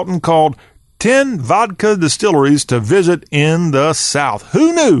Clark Shelton called 10 Vodka Distilleries to Visit in the South.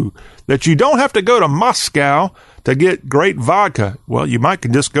 Who knew that you don't have to go to Moscow to get great vodka, well, you might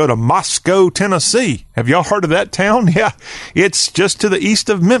can just go to Moscow, Tennessee. Have y'all heard of that town? Yeah, it's just to the east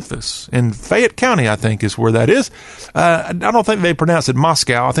of Memphis in Fayette County, I think is where that is. I don't think they pronounce it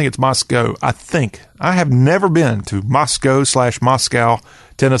Moscow. I think it's Moscow. I have never been to Moscow,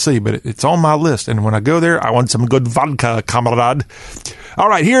 Tennessee, but it's on my list. And when I go there, I want some good vodka, comrade. All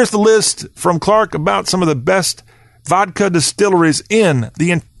right, here's the list from Clark about some of the best vodka distilleries in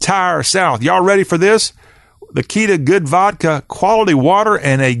the entire South. Y'all ready for this? The key to good vodka, quality water,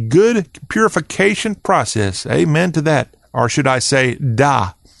 and a good purification process. Amen to that. Or should I say,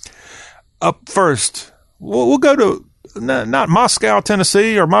 da. Up first, we'll go to not Moscow,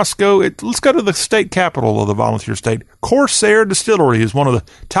 Tennessee, or Moscow. Let's go to the state capital of the volunteer state. Corsair Distillery is one of the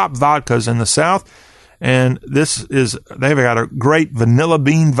top vodkas in the South. And they've got a great vanilla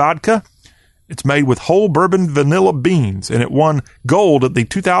bean vodka. It's made with whole bourbon vanilla beans, and it won gold at the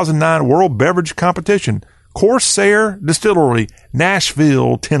 2009 World Beverage Competition. Corsair Distillery,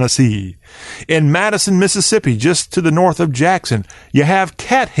 Nashville, Tennessee. In Madison, Mississippi, just to the north of Jackson, you have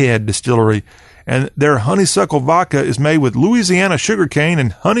Cathead Distillery, and their honeysuckle vodka is made with Louisiana sugarcane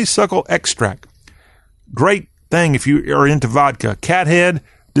and honeysuckle extract. Great thing if you are into vodka. Cathead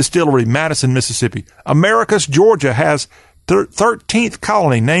Distillery, Madison, Mississippi. Americus, Georgia has 13th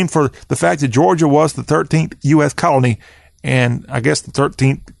colony, named for the fact that Georgia was the 13th U.S. colony and I guess the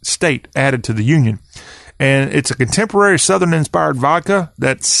 13th state added to the Union. And it's a contemporary Southern-inspired vodka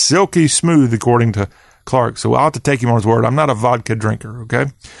that's silky smooth, according to Clark. So I'll have to take him on his word. I'm not a vodka drinker, okay?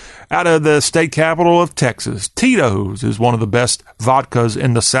 Out of the state capital of Texas, Tito's is one of the best vodkas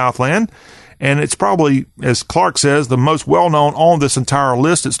in the Southland. And it's probably, as Clark says, the most well-known on this entire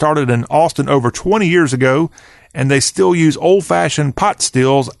list. It started in Austin over 20 years ago, and they still use old-fashioned pot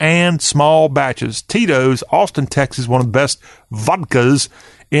stills and small batches. Tito's, Austin, Texas, one of the best vodkas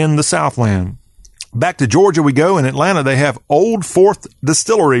in the Southland. Back to Georgia we go. In Atlanta, they have Old Fourth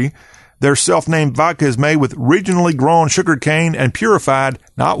Distillery. Their self-named vodka is made with regionally grown sugarcane and purified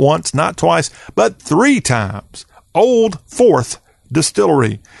not once, not twice, but 3 times. Old Fourth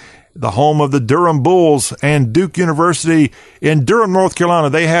Distillery, the home of the Durham Bulls and Duke University in Durham, North Carolina.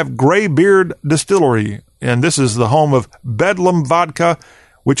 They have Graybeard Distillery, and this is the home of Bedlam Vodka,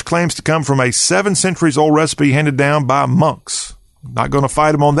 which claims to come from a 7 centuries old recipe handed down by monks. Not going to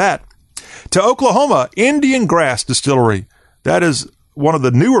fight them on that. To Oklahoma, Indian Grass Distillery. That is one of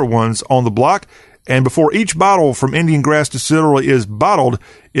the newer ones on the block. And before each bottle from Indian Grass Distillery is bottled,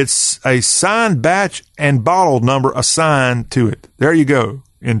 it's a signed batch and bottle number assigned to it. There you go.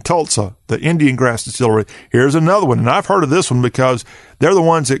 In Tulsa, the Indian Grass Distillery. Here's another one, and I've heard of this one because they're the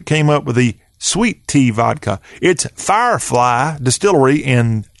ones that came up with the sweet tea vodka. It's Firefly Distillery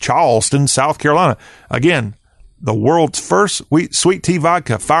in Charleston, South Carolina. Again, the world's first sweet tea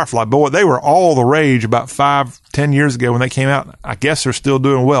vodka, Firefly. Boy, they were all the rage about 5-10 years ago when they came out. I guess they're still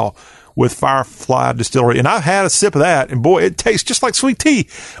doing well with Firefly Distillery. And I've had a sip of that, and boy, it tastes just like sweet tea,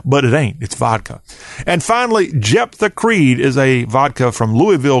 but it ain't. It's vodka. And finally, Jephthah Creed is a vodka from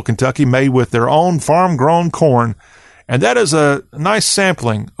Louisville, Kentucky, made with their own farm-grown corn. And that is a nice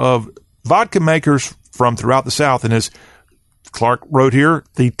sampling of vodka makers from throughout the South. And as Clark wrote here,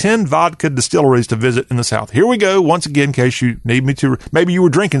 the 10 vodka distilleries to visit in the South. Here we go. Once again, in case you need me to, maybe you were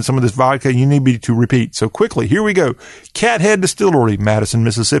drinking some of this vodka and you need me to repeat. So quickly, here we go. Cathead Distillery, Madison,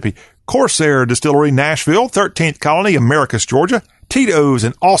 Mississippi. Corsair Distillery, Nashville. 13th Colony, Americus, Georgia. Tito's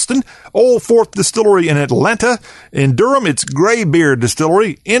in Austin. Old Fourth Distillery in Atlanta. In Durham, it's Graybeard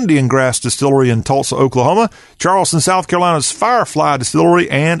Distillery. Indian Grass Distillery in Tulsa, Oklahoma. Charleston, South Carolina's Firefly Distillery.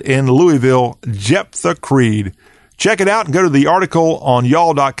 And in Louisville, Jephthah Creed. Check it out and go to the article on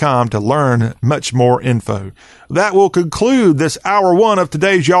y'all.com to learn much more info. That will conclude this hour 1 of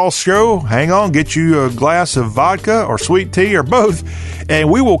today's Y'all Show. Hang on, get you a glass of vodka or sweet tea or both,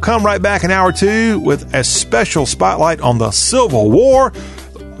 and we will come right back in hour 2 with a special spotlight on the Civil War.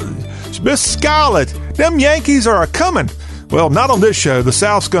 Miss Scarlett, them Yankees are a-coming. Well, not on this show. The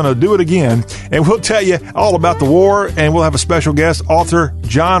South's going to do it again, and we'll tell you all about the war, and we'll have a special guest. Author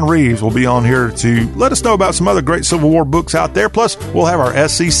John Reeves will be on here to let us know about some other great Civil War books out there. Plus, we'll have our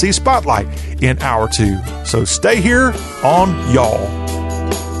SEC Spotlight in hour 2. So stay here on Y'all.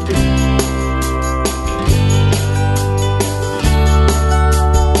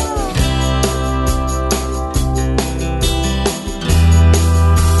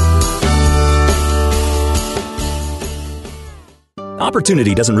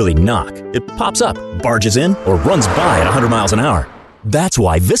 Opportunity doesn't really knock. It pops up, barges in, or runs by at 100 miles an hour. That's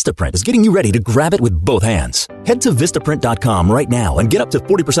why Vistaprint is getting you ready to grab it with both hands. Head to Vistaprint.com right now and get up to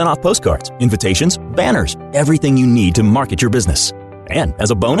 40% off postcards, invitations, banners, everything you need to market your business. And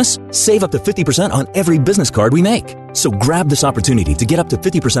as a bonus, save up to 50% on every business card we make. So grab this opportunity to get up to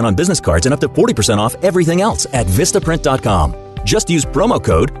 50% on business cards and up to 40% off everything else at Vistaprint.com. Just use promo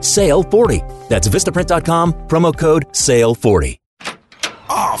code SALE40. That's Vistaprint.com, promo code SALE40.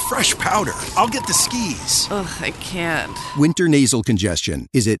 Ah, fresh powder. I'll get the skis. Ugh, I can't. Winter nasal congestion.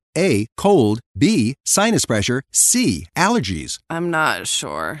 Is it A, cold, B, sinus pressure, C, allergies? I'm not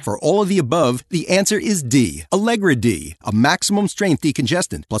sure. For all of the above, the answer is D, Allegra D, a maximum strength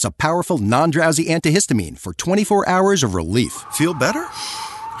decongestant plus a powerful non-drowsy antihistamine for 24 hours of relief. Feel better?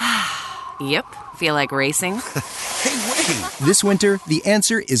 Yep. Feel like racing? Hey, wait! This winter, the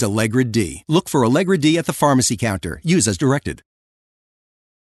answer is Allegra D. Look for Allegra D at the pharmacy counter. Use as directed.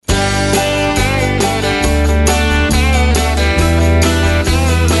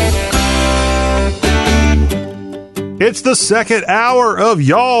 It's the second hour of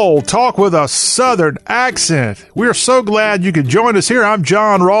Y'all Talk with a Southern Accent. We're so glad you could join us here. I'm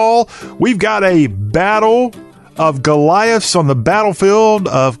John Rawl. We've got a battle of Goliaths on the battlefield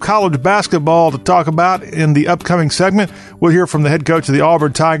of college basketball to talk about in the upcoming segment. We'll hear from the head coach of the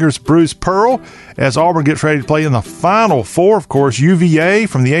Auburn Tigers, Bruce Pearl, as Auburn gets ready to play in the Final Four. Of course, UVA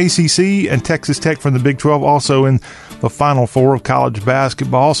from the ACC and Texas Tech from the Big 12 also in the Final Four of college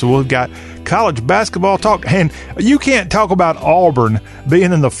basketball. So we've got college basketball talk. And you can't talk about Auburn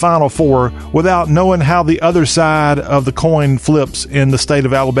being in the Final Four without knowing how the other side of the coin flips in the state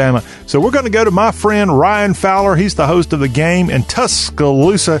of Alabama. So we're going to go to my friend Ryan Fowler. He's the host of The Game in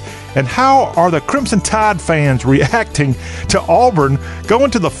Tuscaloosa. And how are the Crimson Tide fans reacting to Auburn going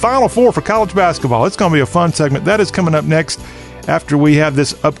to the Final Four for college basketball? It's going to be a fun segment. That is coming up next after we have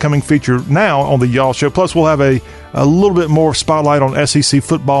this upcoming feature now on the Y'all Show. Plus, we'll have a little bit more spotlight on SEC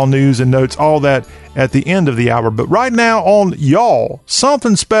football news and notes, all that at the end of the hour. But right now on Y'all,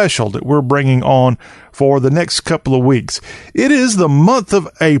 something special that we're bringing on for the next couple of weeks. It is the month of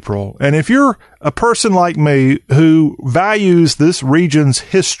April. And if you're a person like me who values this region's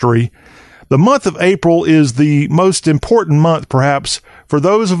history, the month of April is the most important month, perhaps, for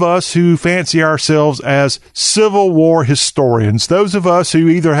those of us who fancy ourselves as Civil War historians, those of us who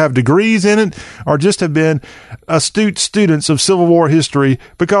either have degrees in it or just have been astute students of Civil War history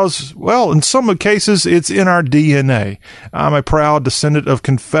because, well, in some cases, it's in our DNA. I'm a proud descendant of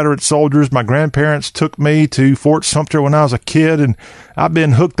Confederate soldiers. My grandparents took me to Fort Sumter when I was a kid, and I've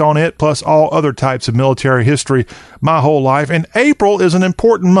been hooked on it, plus all other types of military history my whole life. And April is an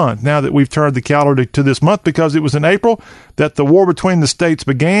important month now that we've turned the calendar to this month because it was in April that the war between the states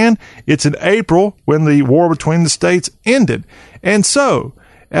began. It's in April when the war between the states ended. And so,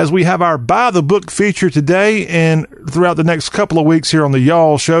 as we have our By the Book feature today and throughout the next couple of weeks here on the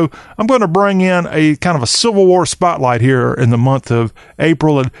Y'all Show, I'm going to bring in a kind of a Civil War spotlight here in the month of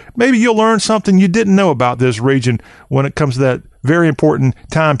April. And maybe you'll learn something you didn't know about this region when it comes to that very important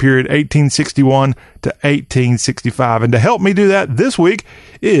time period, 1861 to 1865. And to help me do that this week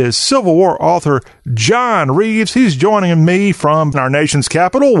is Civil War author John Reeves. He's joining me from our nation's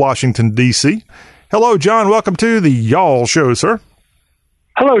capital, Washington, D.C. Hello, John. Welcome to the Y'all Show, sir.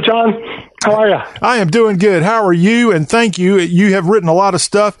 Hello, John. How are you? I am doing good. How are you? And thank you. You have written a lot of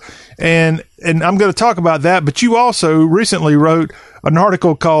stuff, and I'm going to talk about that. But you also recently wrote an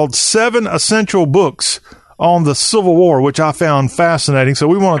article called 7 Essential Books on the Civil War, which I found fascinating. So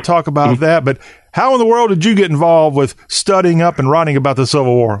we want to talk about that. But how in the world did you get involved with studying up and writing about the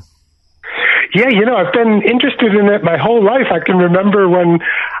Civil War? Yeah, I've been interested in it my whole life. I can remember when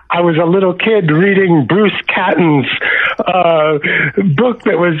I was a little kid reading Bruce Catton's book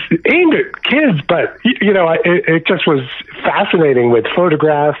that was aimed at kids, but, it just was fascinating with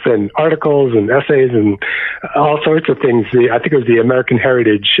photographs and articles and essays and all sorts of things. I think it was the American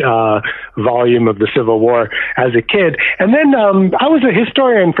Heritage volume of the Civil War as a kid. And then I was a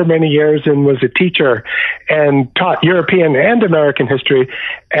historian for many years and was a teacher and taught European and American history.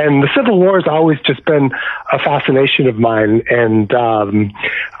 And the Civil War has always just been a fascination of mine. And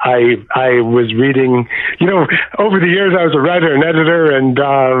I was reading, over the years I was a writer and editor, and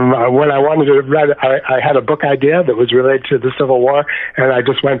when I wanted to write, I had a book idea that was related to the Civil War, and I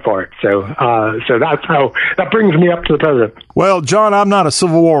just went for it. So that's how that brings me up to the present. Well, John, I'm not a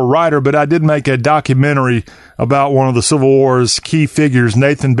Civil War writer, but I did make a documentary about one of the Civil War's key figures,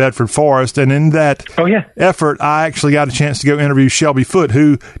 Nathan Bedford Forrest, and in that effort, I actually got a chance to go interview Shelby Foote,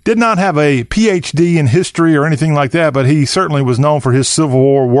 who did not have a PhD in history or anything like that, but he certainly was known for his Civil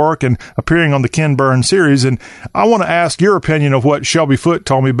War work and appearing on the Ken Burns series. And I want to ask your opinion of what Shelby Foote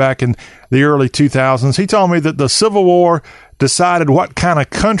told me back in the early 2000s. He told me that the Civil War decided what kind of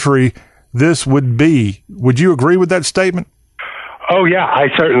country this would be. Would you agree with that statement? Oh, yeah, I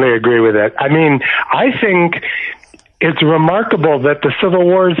certainly agree with it. I mean, I think it's remarkable that the Civil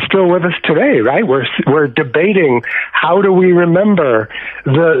War is still with us today, right? We're debating how do we remember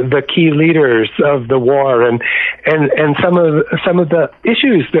the key leaders of the war, and some of the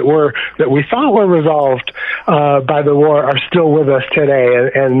issues that we thought were resolved by the war are still with us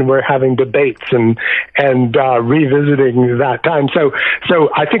today, and we're having debates and revisiting that time. So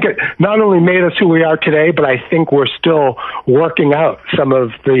I think it not only made us who we are today, but I think we're still working out some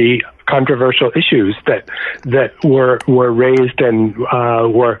of the controversial issues that were raised and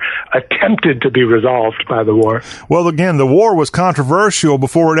were attempted to be resolved by the war. Well, again, the war was controversial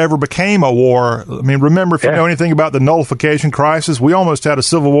before it ever became a war. I mean, remember, if you know anything about the nullification crisis, we almost had a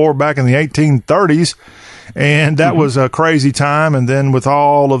civil war back in the 1830s, and that was a crazy time. And then with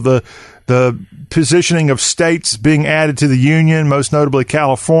all of the positioning of states being added to the Union, most notably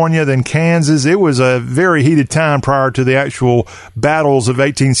California, then Kansas. It was a very heated time prior to the actual battles of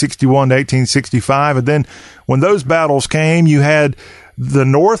 1861 to 1865. And then when those battles came, you had the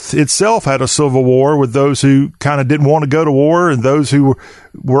North itself had a civil war with those who kind of didn't want to go to war and those who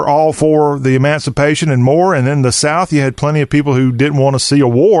were all for the emancipation and more. And then the South, you had plenty of people who didn't want to see a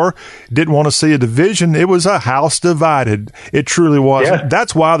war, didn't want to see a division. It was a house divided. It truly was. Yeah.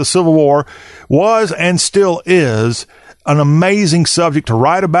 That's why the Civil War was and still is an amazing subject to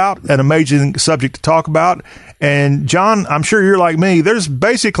write about, an amazing subject to talk about. And John, I'm sure you're like me. There's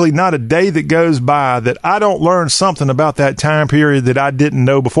basically not a day that goes by that I don't learn something about that time period that I didn't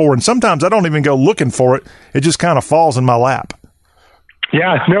know before. And sometimes I don't even go looking for it. It just kind of falls in my lap.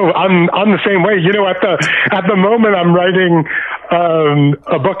 Yeah, no, I'm the same way. You know, at the moment I'm writing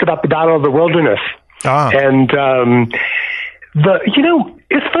a book about the Battle of the Wilderness. And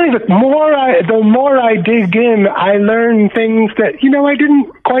it's funny, the more I dig in, I learn things that, I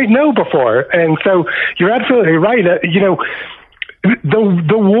didn't quite know before. And so you're absolutely right.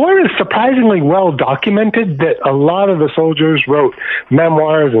 The war is surprisingly well documented, that a lot of the soldiers wrote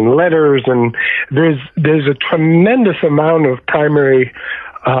memoirs and letters, and there's a tremendous amount of primary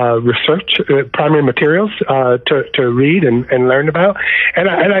research, primary materials to read and learn about. And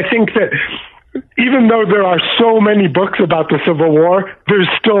I think that even though there are so many books about the Civil War, there's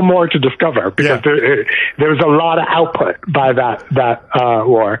still more to discover, because there's a lot of output by that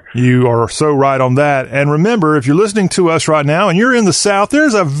war. You are so right on that. And remember, if you're listening to us right now and you're in the South,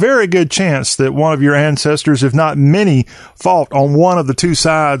 there's a very good chance that one of your ancestors, if not many, fought on one of the two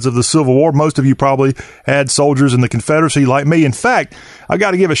sides of the Civil War. Most of you probably had soldiers in the Confederacy like me. In fact, I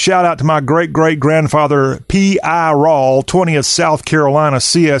got to give a shout out to my great-great-grandfather, P.I. Rawl, 20th South Carolina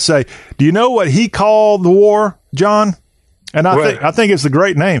CSA. Do you know what he called the war, John? And I think it's a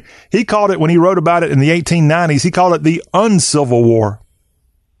great name. He called it, when he wrote about it in the 1890s, he called it the Uncivil War.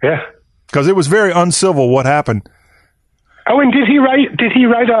 Yeah. Because it was very uncivil what happened. Oh, and did he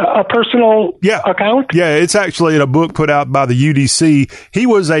write a personal account? Yeah, it's actually in a book put out by the UDC. He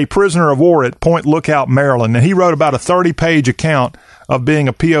was a prisoner of war at Point Lookout, Maryland, and he wrote about a 30-page account of being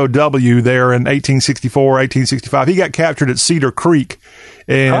a POW there in 1864, 1865. He got captured at Cedar Creek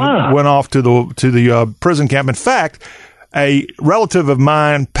and went off to the prison camp. In fact, a relative of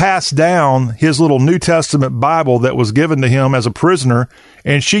mine passed down his little New Testament Bible that was given to him as a prisoner,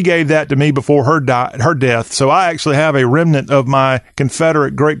 and she gave that to me before her death. So I actually have a remnant of my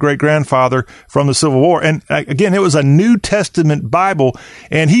Confederate great-great-grandfather from the Civil War. And again, it was a New Testament Bible,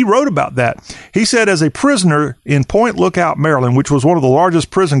 and he wrote about that. He said, as a prisoner in Point Lookout, Maryland, which was one of the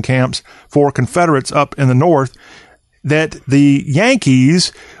largest prison camps for Confederates up in the North, that the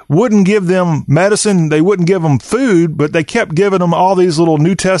Yankees wouldn't give them medicine, they wouldn't give them food, but they kept giving them all these little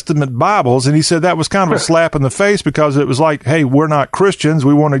New Testament Bibles. And he said that was kind of a slap in the face, because it was like, hey, we're not Christians,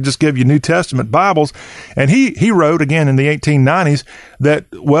 we want to just give you New Testament Bibles. And he wrote again in the 1890s that,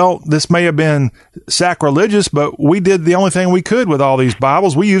 well, this may have been sacrilegious, but we did the only thing we could with all these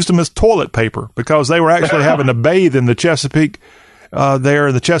Bibles. We used them as toilet paper, because they were actually having to bathe in the Chesapeake there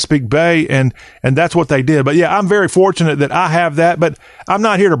in the Chesapeake Bay, and that's what they did. But yeah, I'm very fortunate that I have that, but I'm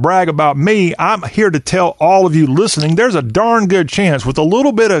not here to brag about me. I'm here to tell all of you listening, there's a darn good chance with a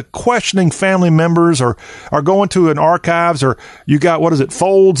little bit of questioning family members or going to an archives, or you got,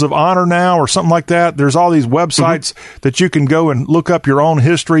 Folds of Honor now or something like that. There's all these websites that you can go and look up your own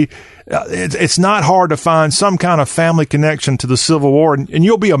history. It's not hard to find some kind of family connection to the Civil War, and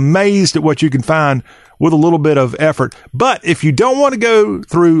you'll be amazed at what you can find with a little bit of effort. But if you don't want to go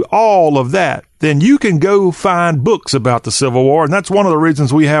through all of that, then you can go find books about the Civil War. And that's one of the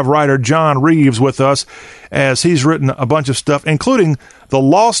reasons we have writer John Reeves with us, as he's written a bunch of stuff, including The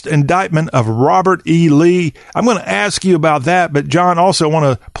Lost Indictment of Robert E. Lee. I'm going to ask you about that, but John, also want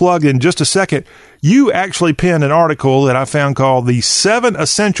to plug in just a second. You actually penned an article that I found called The 7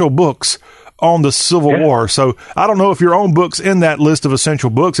 Essential Books on the Civil War. So I don't know if your own book's in that list of essential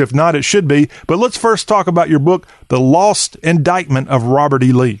books. If not, it should be. But let's first talk about your book, The Lost Indictment of Robert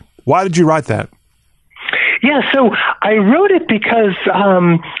E. Lee. Why did you write that? Yeah, so I wrote it because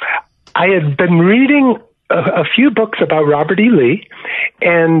I had been reading a few books about Robert E. Lee,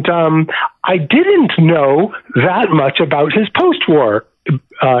 and I didn't know that much about his post-war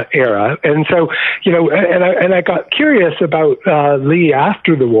era. And so, and I got curious about Lee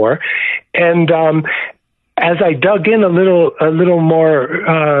after the war. And as I dug in a little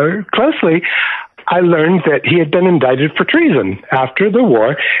more closely, I learned that he had been indicted for treason after the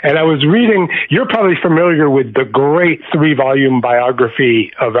war. And I was reading, you're probably familiar with the great 3-volume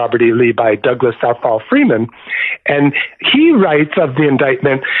biography of Robert E. Lee by Douglas Southall Freeman. And he writes of the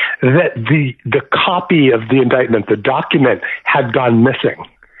indictment that the copy of the indictment, the document, had gone missing.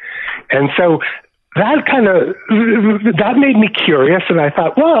 And so that made me curious, and I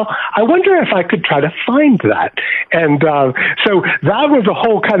thought, well, I wonder if I could try to find that. And so that was a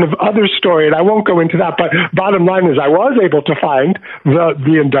whole kind of other story, and I won't go into that. But bottom line is, I was able to find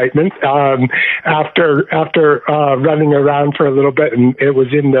the indictment after running around for a little bit, and it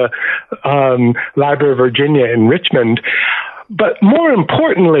was in the Library of Virginia in Richmond. But more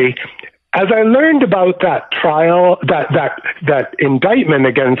importantly, as I learned about that trial, that indictment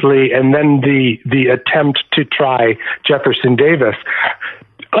against Lee, and then the attempt to try Jefferson Davis,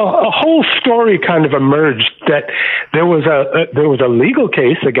 a whole story kind of emerged that there was a legal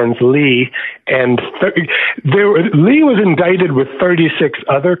case against Lee, and Lee was indicted with 36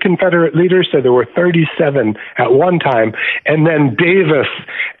 other Confederate leaders, so there were 37 at one time, and then Davis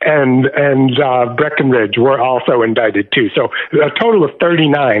and Breckinridge were also indicted too. So a total of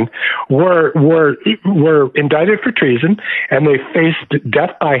 39 were indicted for treason, and they faced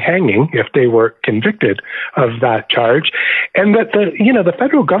death by hanging if they were convicted of that charge, and that the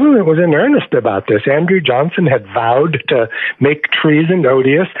federal government was in earnest about this. Andrew Johnson had vowed to make treason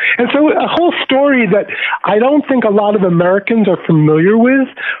odious. And so a whole story that I don't think a lot of Americans are familiar with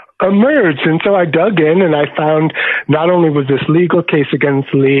emerged. And so I dug in, and I found not only was this legal case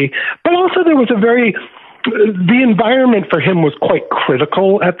against Lee, but also there was the environment for him was quite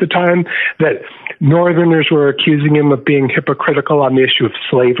critical at the time, that Northerners were accusing him of being hypocritical on the issue of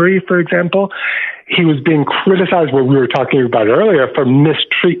slavery, for example. He was being criticized, what we were talking about earlier, for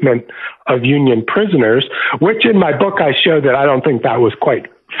mistreatment of Union prisoners, which in my book I show that I don't think that was quite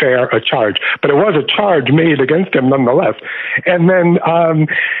fair a charge, but it was a charge made against him nonetheless. And then,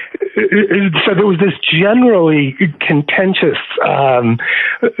 so there was this generally contentious,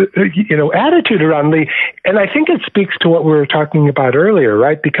 attitude around Lee. And I think it speaks to what we were talking about earlier,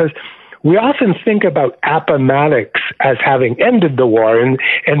 right? Because we often think about Appomattox as having ended the war, and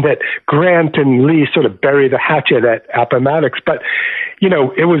that Grant and Lee sort of bury the hatchet at Appomattox. But,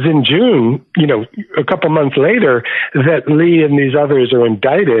 it was in June, a couple months later, that Lee and these others are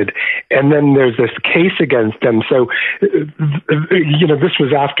indicted, and then there's this case against them. So, this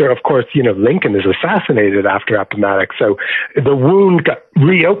was after, of course, Lincoln is assassinated after Appomattox. So the wound got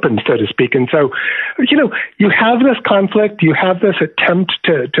reopened, so to speak. And so, you have this conflict, you have this attempt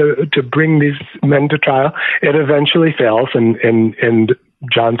to bring these men to trial. It eventually fails, and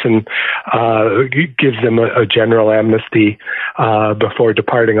Johnson gives them a general amnesty before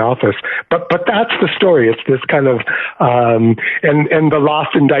departing office. But that's the story. It's this kind of and the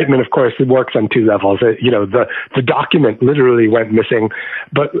lost indictment, of course, it works on two levels. The document literally went missing,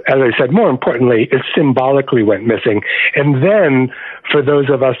 but as I said, more importantly, it symbolically went missing. And then for those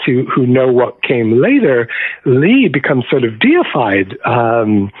of us who know what came later, Lee becomes sort of deified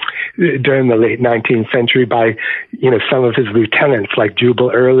during the late 19th century by some of his lieutenants like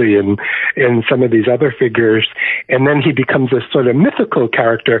Jubal Early and some of these other figures, and then he becomes this sort of mythical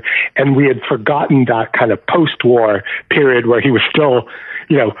character, and we had forgotten that kind of post-war period where he was still,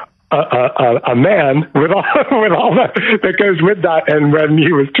 a man with all that goes with that, and when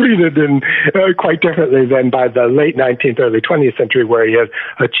he was treated quite differently than by the late 19th, early 20th century, where he had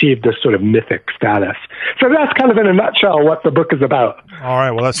achieved this sort of mythic status. So that's kind of in a nutshell what the book is about. All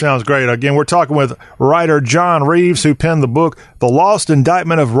right, well, that sounds great. Again, we're talking with writer John Reeves, who penned the book, The Lost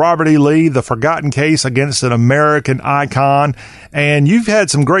Indictment of Robert E. Lee, The Forgotten Case Against an American Icon. And you've had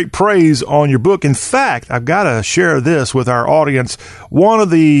some great praise on your book. In fact, I've got to share this with our audience. One of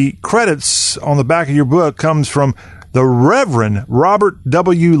the credits on the back of your book comes from the Reverend Robert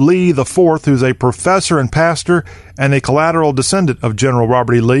W. Lee IV, who's a professor and pastor and a collateral descendant of General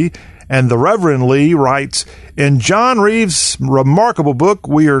Robert E. Lee. And the Reverend Lee writes, in John Reeves' remarkable book,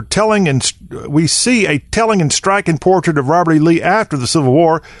 we see a telling and striking portrait of Robert E. Lee after the Civil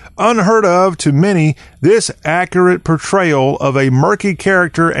War. Unheard of to many, this accurate portrayal of a murky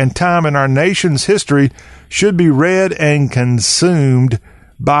character and time in our nation's history should be read and consumed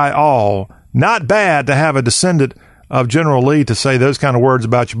by all. Not bad to have a descendant of General Lee to say those kind of words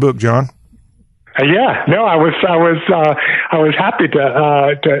about your book, John. Yeah, no, I was happy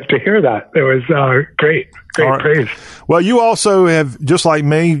to hear that. It was great praise. Well, you also have, just like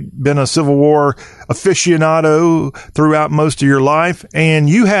me, been a Civil War aficionado throughout most of your life, and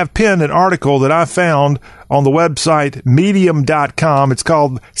you have penned an article that I found on the website Medium.com. It's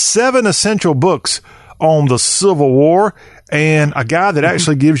called 7 Essential Books on the Civil War, and a guy that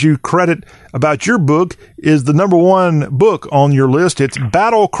actually gives you credit about your book is the number 1 book on your list. It's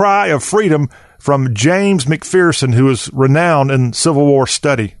Battle Cry of Freedom from James McPherson, who is renowned in Civil War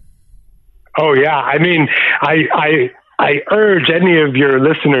study. Oh, yeah. I mean, I urge any of your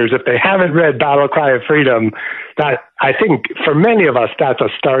listeners, if they haven't read Battle Cry of Freedom, that I think for many of us, that's a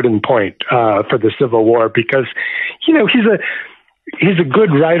starting point for the Civil War, because, you know, he's a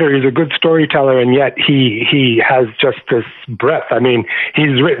good writer, he's a good storyteller, and yet he has just this breadth. I mean,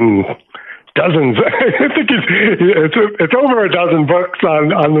 he's written dozens. I think it's over a dozen books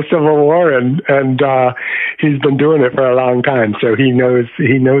on the Civil War, and he's been doing it for a long time, so he knows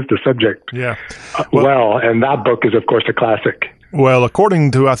the subject well. And that book is, of course, a classic. Well,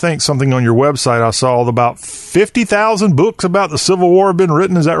 according to, I think, something on your website, I saw about 50,000 books about the Civil War have been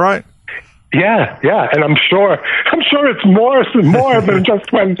written. Is that right? Yeah, and I'm sure it's more than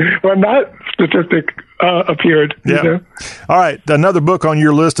just when that statistic appeared. Yeah. You know? All right. Another book on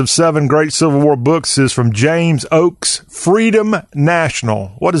your list of 7 great Civil War books is from James Oakes, Freedom National.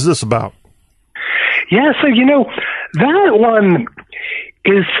 What is this about? Yeah, so, you know, that one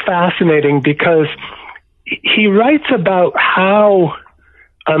is fascinating because he writes about how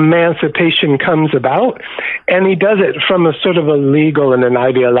emancipation comes about, and he does it from a sort of a legal and an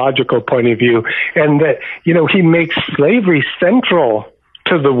ideological point of view, and that, you know, he makes slavery central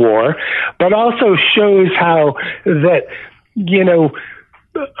to the war, but also shows how that, you know,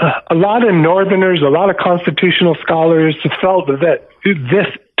 a lot of Northerners, a lot of constitutional scholars felt that this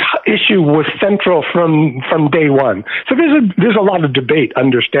issue was central from day one. So there's a lot of debate,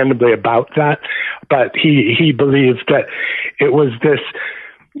 understandably, about that, but he believes that it was this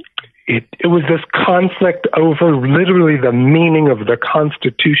conflict over literally the meaning of the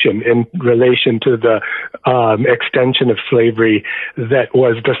Constitution in relation to the extension of slavery that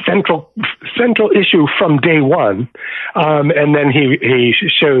was the central issue from day one, and then he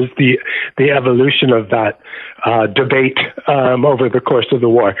shows the evolution of that debate over the course of the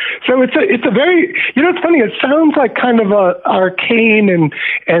war. So it's a very, you know, it's funny. It sounds like kind of a arcane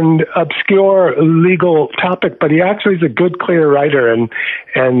and obscure legal topic, but he actually is a good, clear writer, and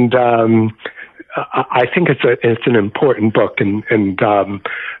I think it's an important book, and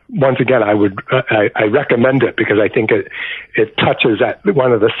once again, I recommend it because I think it touches at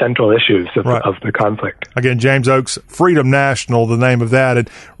one of the central issues of the conflict. Again, James Oakes, Freedom National, the name of that. And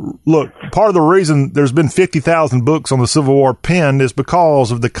look, part of the reason there's been 50,000 books on the Civil War penned is because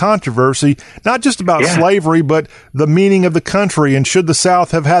of the controversy, not just about slavery, but the meaning of the country, and should the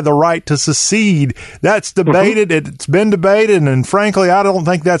South have had the right to secede. That's debated. Mm-hmm. It's been debated, and frankly, I don't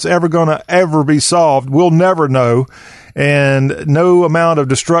think that's ever going to ever be solved. We'll never know. And no amount of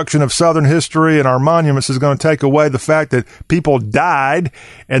destruction of Southern history and our monuments is going to take away the fact that people died,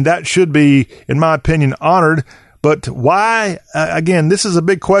 and that should be, in my opinion, honored. But why, again, this is a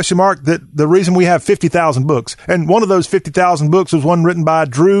big question mark, that the reason we have 50,000 books, and one of those 50,000 books was one written by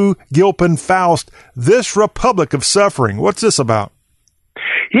Drew Gilpin Faust, This Republic of Suffering. What's this about?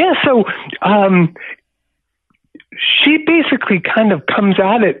 Yeah, so she basically kind of comes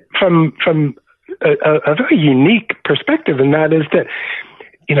at it from a very unique perspective, and that is that,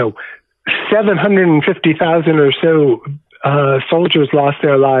 you know, 750,000 or so soldiers lost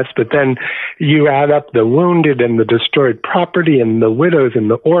their lives, but then you add up the wounded and the destroyed property and the widows and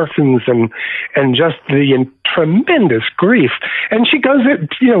the orphans and just the tremendous grief. And she goes,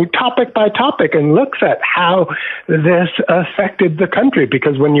 you know, topic by topic and looks at how this affected the country,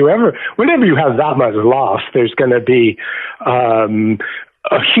 because whenever you have that much loss, there's going to be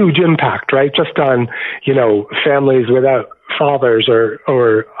a huge impact, right? Just on, you know, families without fathers or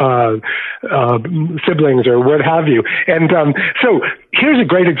siblings or what have you. And so here's a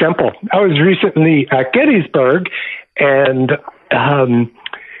great example. I was recently at Gettysburg, and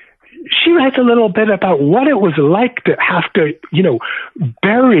she writes a little bit about what it was like to have to,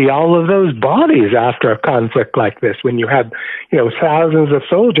 bury all of those bodies after a conflict like this. When you had, thousands of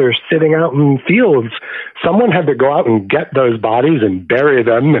soldiers sitting out in fields, someone had to go out and get those bodies and bury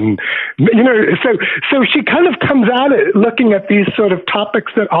them. And, so she kind of comes at it looking at these sort of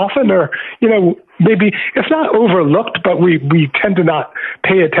topics that often are, maybe, if not overlooked, but we tend to not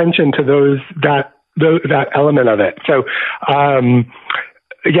pay attention to that element of it. So,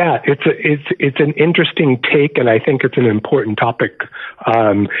 it's an interesting take, and I think it's an important topic.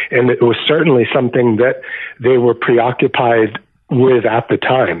 And it was certainly something that they were preoccupied with at the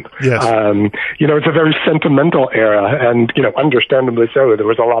time. Yes. It's a very sentimental era, and, understandably so. There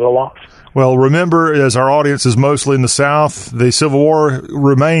was a lot of loss. Well, remember, as our audience is mostly in the South, the Civil War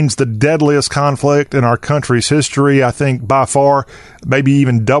remains the deadliest conflict in our country's history. I think by far, maybe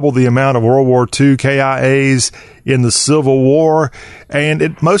even double the amount of World War II KIAs in the Civil War. And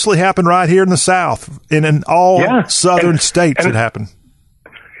it mostly happened right here in the South, and in all southern states it happened.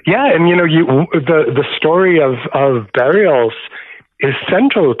 Yeah, and, the story of burials is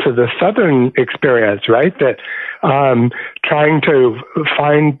central to the Southern experience, right? That trying to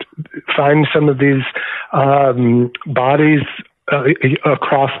find some of these bodies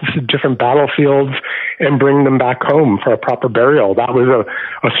across different battlefields and bring them back home for a proper burial. That was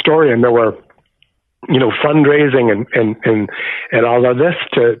a story, and there were fundraising and all of this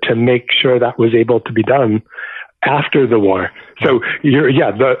to make sure that was able to be done after the war. So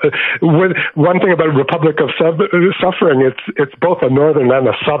one thing about Republic of Suffering, it's both a northern and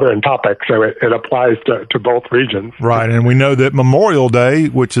a southern topic, so it applies to both regions. Right, and we know that Memorial Day,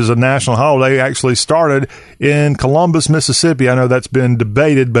 which is a national holiday, actually started in Columbus, Mississippi. I know that's been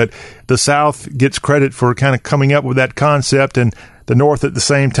debated, but the South gets credit for kind of coming up with that concept, and the North at the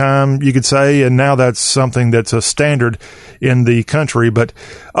same time, you could say, and now that's something that's a standard in the country. But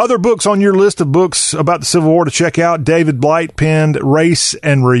other books on your list of books about the Civil War to check out: David Blight penned Race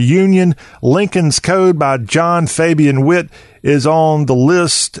and Reunion. Lincoln's Code by John Fabian Witt is on the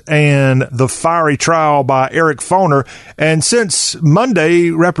list, and The Fiery Trial by Eric Foner. And since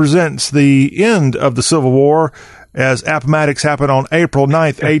Monday represents the end of the Civil War, as Appomattox happened on April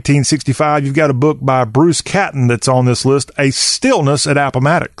 9th, 1865, you've got a book by Bruce Catton that's on this list, A Stillness at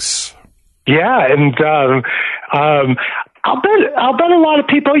Appomattox. Yeah, and I'll bet a lot of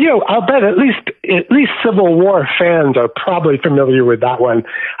people, I'll bet at least Civil War fans are probably familiar with that one.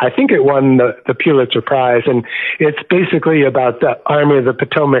 I think it won the Pulitzer Prize, and it's basically about the Army of the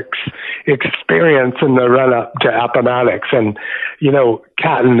Potomac's experience in the run-up to Appomattox. And,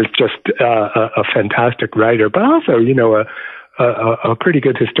 Catton is just a fantastic writer, but also, a pretty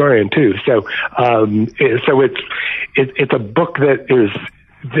good historian too. So it's a book that is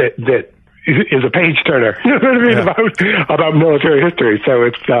a page turner, you know what I mean, about military history. So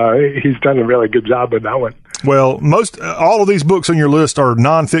he's done a really good job with that one. Well, all of these books on your list are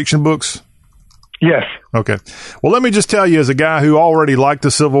nonfiction books. Yes. Okay. Well, let me just tell you, as a guy who already liked the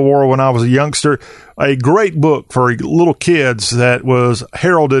Civil War when I was a youngster, a great book for little kids that was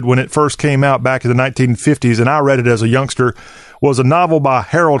heralded when it first came out back in the 1950s, and I read it as a youngster, was a novel by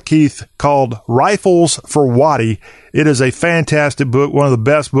Harold Keith called Rifles for Waddy. It is a fantastic book, one of the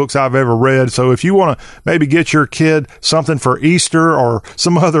best books I've ever read. So if you want to maybe get your kid something for Easter or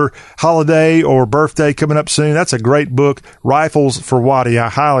some other holiday or birthday coming up soon, that's a great book, Rifles for Waddy. I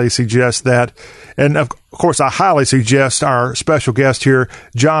highly suggest that. And of course, I highly suggest our special guest here,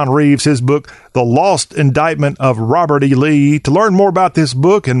 John Reeves, his book, The Lost Indictment of Robert E. Lee. To learn more about this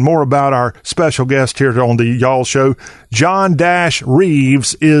book and more about our special guest here on the Y'all Show,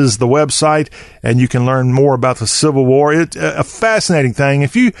 John-Reeves is the website, and you can learn more about the Civil War. It's a fascinating thing.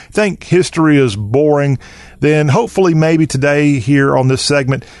 If you think history is boring, then hopefully maybe today here on this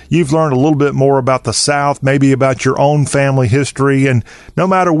segment, you've learned a little bit more about the South, maybe about your own family history. And no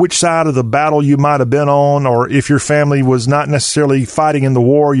matter which side of the battle you might have been on, or if your family was not necessarily fighting in the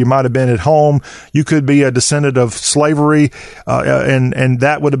war, you might have been at home. You could be a descendant of slavery, and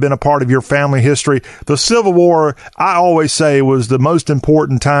that would have been a part of your family history. The Civil War, I always say, was the most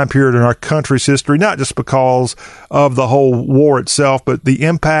important time period in our country's history, not just because of the whole war itself, but the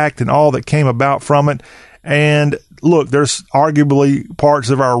impact and all that came about from it. And look, there's arguably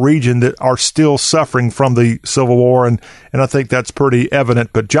parts of our region that are still suffering from the Civil War, and I think that's pretty evident.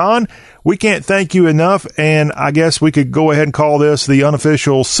 But John, we can't thank you enough, and I guess we could go ahead and call this the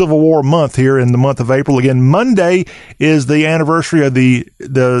unofficial Civil War month here in the month of April. Again, Monday is the anniversary of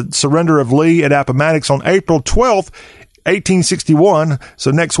the surrender of Lee at Appomattox on April 12th. 1861.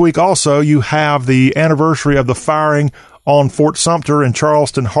 So next week also you have the anniversary of the firing on Fort Sumter in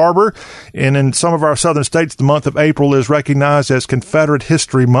Charleston Harbor. And in some of our southern states, the month of April is recognized as Confederate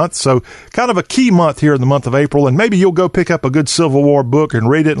History Month. So kind of a key month here in the month of April. And maybe you'll go pick up a good Civil War book and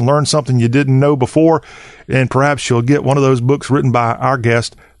read it and learn something you didn't know before. And perhaps you'll get one of those books written by our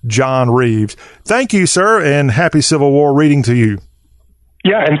guest, John Reeves. Thank you, sir, and happy Civil War reading to you.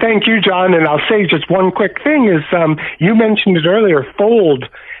 Yeah, and thank you, John. And I'll say just one quick thing is you mentioned it earlier, Fold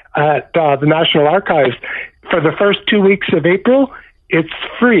at the National Archives. For the first 2 weeks of April, it's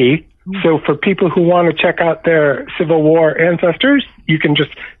free. So for people who want to check out their Civil War ancestors, you can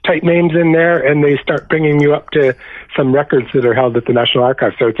just type names in there and they start bringing you up to some records that are held at the National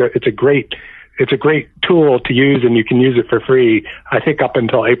Archives. So it's a great tool to use, and you can use it for free, I think, up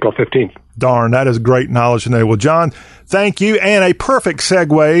until April 15th. Darn, that is great knowledge today. Well, John, thank you, and a perfect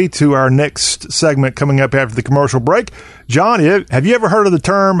segue to our next segment coming up after the commercial break. John, have you ever heard of the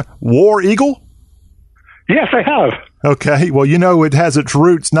term War Eagle? Yes, I have. Okay, well, you know it has its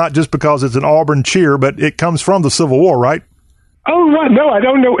roots not just because it's an Auburn cheer, but it comes from the Civil War, right? Oh, what? No, I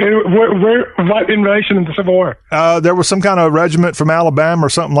don't know. What in relation to the Civil War? There was some kind of regiment from Alabama or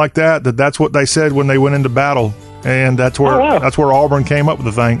something like that. That's what they said when they went into battle. And that's where Auburn came up with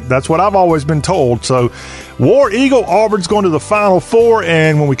the thing. That's what I've always been told. So, War Eagle, Auburn's going to the Final Four,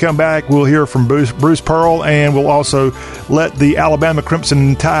 and when we come back, we'll hear from Bruce Pearl, and we'll also let the Alabama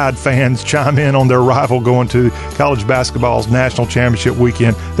Crimson Tide fans chime in on their rival going to college basketball's national championship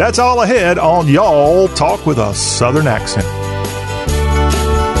weekend. That's all ahead on Y'all Talk with a Southern Accent.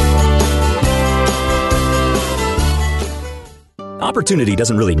 Opportunity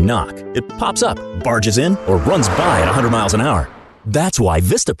doesn't really knock. It pops up, barges in, or runs by at 100 miles an hour. That's why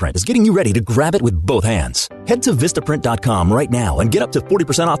Vistaprint is getting you ready to grab it with both hands. Head to Vistaprint.com right now and get up to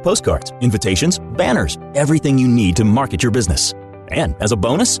 40% off postcards, invitations, banners, everything you need to market your business. And as a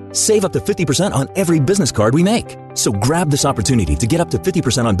bonus, save up to 50% on every business card we make. So grab this opportunity to get up to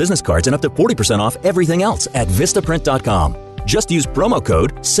 50% on business cards and up to 40% off everything else at Vistaprint.com. Just use promo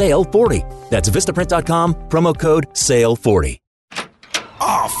code SALE40. That's Vistaprint.com, promo code SALE40.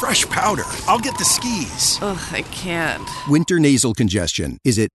 Oh, fresh powder. I'll get the skis. Ugh, I can't. Winter nasal congestion.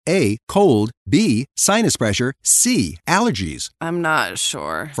 Is it A, cold, B, sinus pressure, C, allergies? I'm not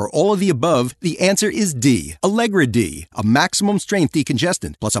sure. For all of the above, the answer is D, Allegra D, a maximum strength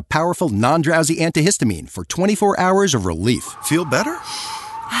decongestant plus a powerful non-drowsy antihistamine for 24 hours of relief. Feel better?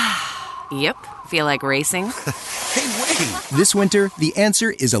 Yep. Feel like racing? Hey, wait! This winter, the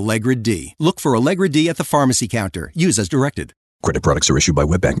answer is Allegra D. Look for Allegra D at the pharmacy counter. Use as directed. Credit products are issued by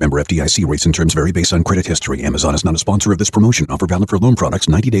WebBank, member FDIC. Rates and terms vary based on credit history. Amazon is not a sponsor of this promotion. Offer valid for loan products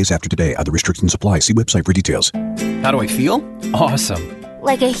 90 days after today. Other restrictions apply. See website for details. How do I feel? Awesome.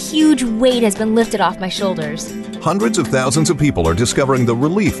 Like a huge weight has been lifted off my shoulders. Hundreds of thousands of people are discovering the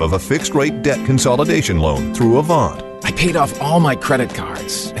relief of a fixed-rate debt consolidation loan through Avant. I paid off all my credit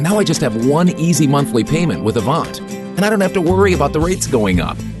cards, and now I just have one easy monthly payment with Avant. And I don't have to worry about the rates going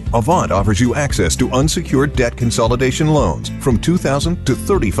up. Avant offers you access to unsecured debt consolidation loans from $2,000 to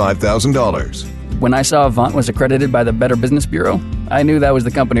 $35,000. When I saw Avant was accredited by the Better Business Bureau, I knew that was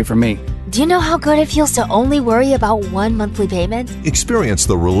the company for me. Do you know how good it feels to only worry about one monthly payment? Experience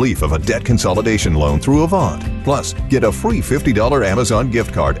the relief of a debt consolidation loan through Avant. Plus, get a free $50 Amazon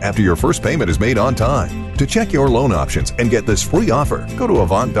gift card after your first payment is made on time. To check your loan options and get this free offer, go to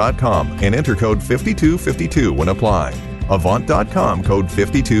Avant.com and enter code 5252 when applying. Avant.com, code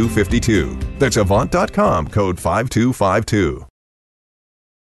 5252. That's Avant.com, code 5252.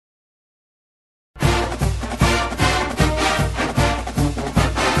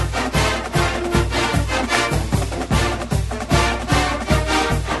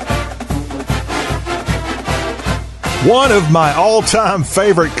 One of my all-time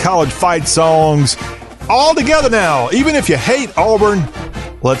favorite college fight songs. All together now. Even if you hate Auburn,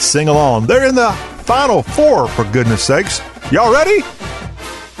 let's sing along. They're in the Final Four, for goodness sakes. Y'all ready?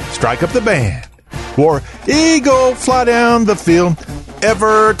 Strike up the band. War Eagle, fly down the field,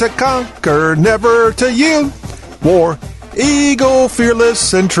 ever to conquer, never to yield. War Eagle,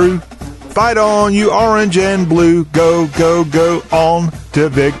 fearless and true, fight on, you orange and blue. Go, go, go on to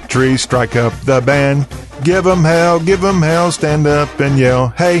victory. Strike up the band. Give 'em hell, stand up and yell.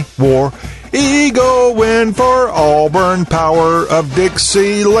 Hey, War Eagle, win for Auburn, power of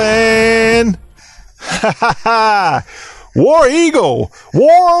Dixieland. Ha ha ha! War Eagle!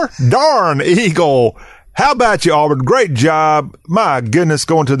 War darn Eagle! How about you, Auburn? Great job. My goodness,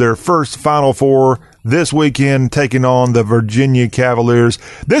 going to their first Final Four this weekend, taking on the Virginia Cavaliers.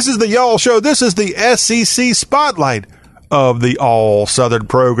 This is the Y'all Show. This is the SEC Spotlight of the All Southern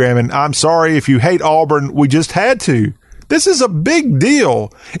program. And I'm sorry if you hate Auburn. We just had to, This is a big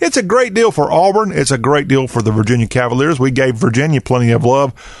deal. It's a great deal for Auburn. It's a great deal for the Virginia Cavaliers. We gave Virginia plenty of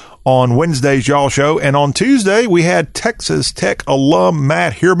love on Wednesday's Y'all Show. And on Tuesday, we had Texas Tech alum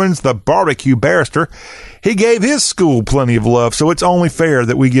Matt Hermans, the barbecue barrister. He gave his school plenty of love, so it's only fair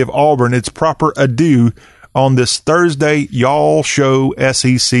that we give Auburn its proper adieu on this Thursday Y'all Show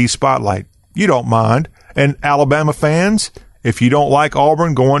SEC Spotlight. You don't mind. And Alabama fans, if you don't like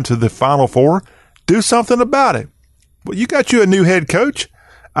Auburn going to the Final Four, do something about it. Well, you got you a new head coach.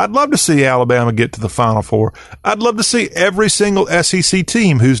 I'd love to see Alabama get to the Final Four. I'd love to see every single SEC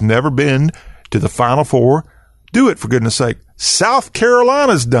team who's never been to the Final Four do it, for goodness sake. South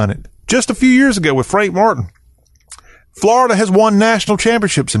Carolina's done it just a few years ago with Frank Martin. Florida has won national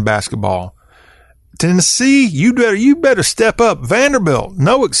championships in basketball. Tennessee, you better step up. Vanderbilt,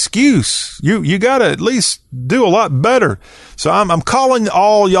 no excuse. You got to at least do a lot better. So I'm calling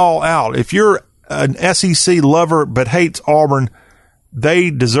all y'all out. If you're an SEC lover but hates Auburn, they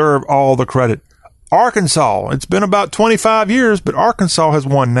deserve all the credit. Arkansas, it's been about 25 years, but Arkansas has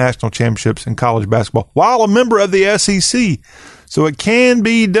won national championships in college basketball while a member of the SEC. So it can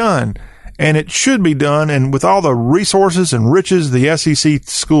be done, and it should be done. And with all the resources and riches the SEC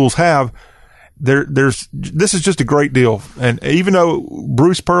schools have, this is just a great deal. And even though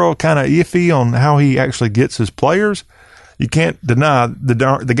Bruce Pearl kind of iffy on how he actually gets his players, you can't deny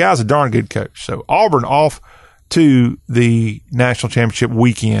the guy's a darn good coach. So Auburn off to the national championship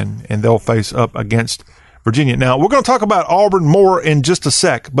weekend, and they'll face up against Virginia. Now, we're going to talk about Auburn more in just a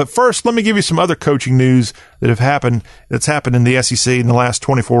sec, but first, let me give you some other coaching news that's happened in the SEC in the last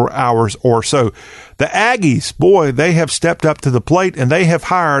 24 hours or so. The Aggies, boy, they have stepped up to the plate, and they have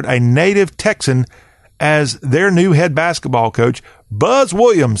hired a native Texan as their new head basketball coach. Buzz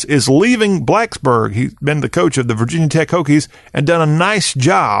Williams is leaving Blacksburg. He's been the coach of the Virginia Tech Hokies and done a nice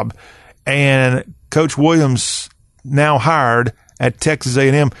job. And Coach Williams now hired at Texas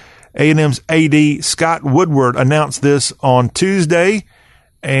A&M. A&M's AD Scott Woodward announced this on Tuesday.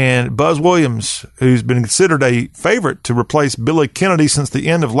 And Buzz Williams, who's been considered a favorite to replace Billy Kennedy since the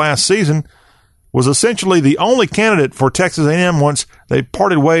end of last season, was essentially the only candidate for Texas A&M once they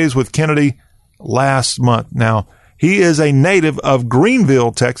parted ways with Kennedy last month. Now, he is a native of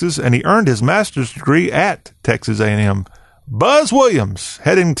Greenville, Texas, and he earned his master's degree at Texas A&M. Buzz Williams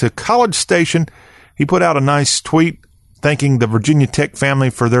heading to College Station. He put out a nice tweet thanking the Virginia Tech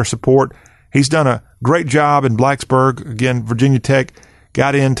family for their support. He's done a great job in Blacksburg. Again, Virginia Tech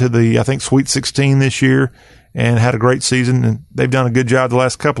got into the, I think, Sweet 16 this year and had a great season, and they've done a good job the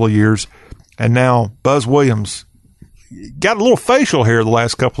last couple of years. And now Buzz Williams got a little facial hair the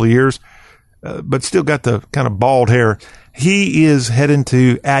last couple of years, but still got the kind of bald hair. He is heading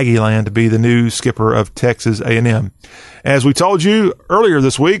to Aggieland to be the new skipper of Texas A&M. As we told you earlier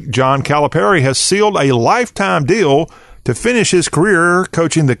this week, John Calipari has sealed a lifetime deal to finish his career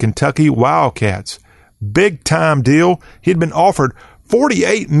coaching the Kentucky Wildcats. Big time deal. He'd been offered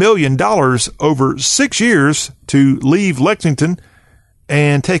 $48 million over 6 years to leave Lexington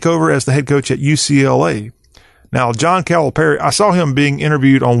and take over as the head coach at UCLA. Now, John Calipari, I saw him being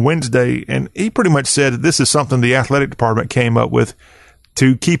interviewed on Wednesday, and he pretty much said that this is something the athletic department came up with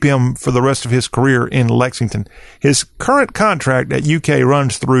to keep him for the rest of his career in Lexington. His current contract at UK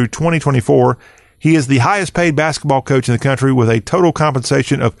runs through 2024. He is the highest paid basketball coach in the country with a total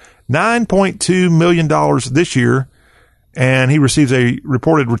compensation of $9.2 million this year, and he receives a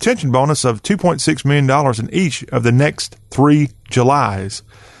reported retention bonus of $2.6 million in each of the next 3 Julys.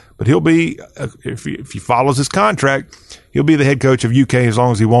 But he'll be, if he follows his contract, he'll be the head coach of UK as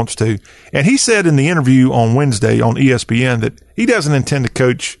long as he wants to. And he said in the interview on Wednesday on ESPN that he doesn't intend to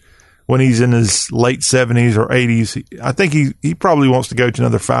coach when he's in his late 70s or 80s. I think he probably wants to coach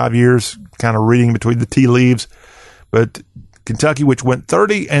another 5 years, kind of reading between the tea leaves. But Kentucky, which went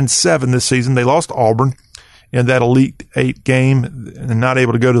 30-7 this season, they lost to Auburn in that Elite Eight game and not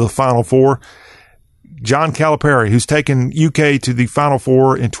able to go to the Final Four. John Calipari, who's taken UK to the Final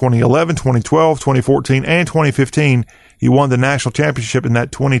Four in 2011, 2012, 2014, and 2015. He won the national championship in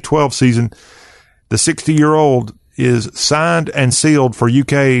that 2012 season. The 60-year-old is signed and sealed for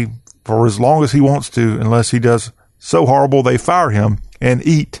UK for as long as he wants to, unless he does so horrible they fire him and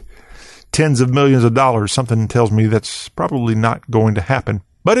eat tens of millions of dollars. Something tells me that's probably not going to happen,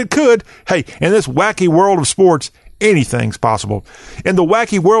 but it could. Hey, in this wacky world of sports, anything's possible. In the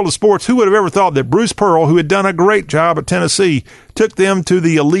wacky world of sports, who would have ever thought that Bruce Pearl, who had done a great job at Tennessee, took them to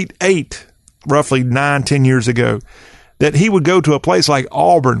the Elite Eight roughly 9-10 years ago, that he would go to a place like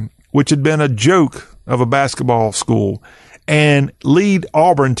Auburn, which had been a joke of a basketball school, and lead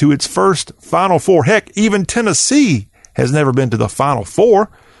Auburn to its first Final Four. Heck, even Tennessee has never been to the Final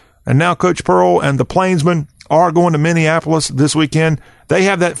Four. And now Coach Pearl and the Plainsmen are going to Minneapolis this weekend. They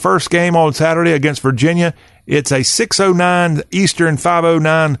have that first game on Saturday against Virginia. It's a 6:09 Eastern,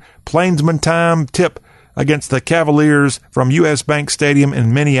 5:09 Plainsman time tip against the Cavaliers from U.S. Bank Stadium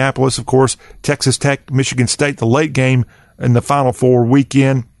in Minneapolis. Of course, Texas Tech, Michigan State, the late game in the Final Four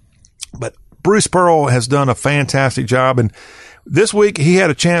weekend. But Bruce Pearl has done a fantastic job. And this week he had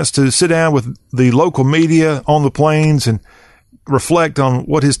a chance to sit down with the local media on the Plains and reflect on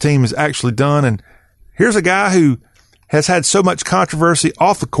what his team has actually done. And here's a guy who has had so much controversy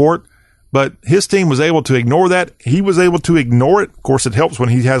off the court, but his team was able to ignore that. He was able to ignore it. Of course, it helps when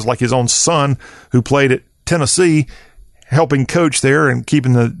he has like his own son who played at Tennessee, helping coach there and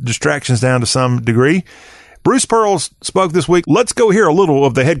keeping the distractions down to some degree. Bruce Pearl spoke this week. Let's go hear a little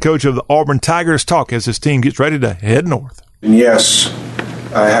of the head coach of the Auburn Tigers talk as his team gets ready to head north. And yes,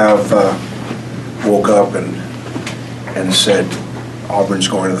 I have woke up and said Auburn's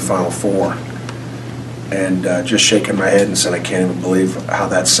going to the Final Four. And just shaking my head and said, I can't even believe how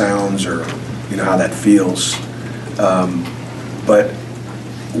that sounds or, how that feels. But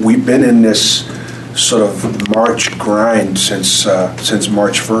we've been in this sort of March grind since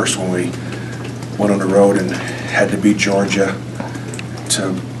March 1st when we went on the road and had to beat Georgia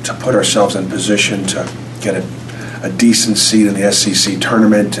to put ourselves in position to get a decent seed in the SEC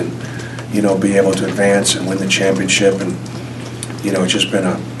tournament and, be able to advance and win the championship. And,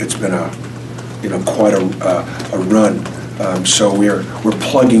 it's been quite a run. So we're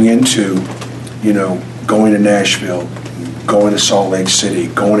plugging into, going to Nashville, going to Salt Lake City,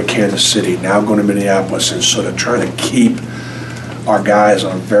 going to Kansas City, now going to Minneapolis, and sort of trying to keep our guys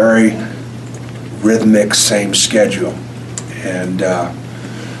on a very rhythmic, same schedule. And,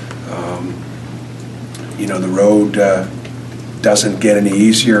 the road doesn't get any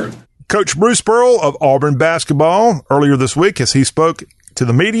easier. Coach Bruce Pearl of Auburn basketball earlier this week as he spoke to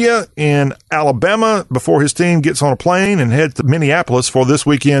the media in Alabama before his team gets on a plane and heads to Minneapolis for this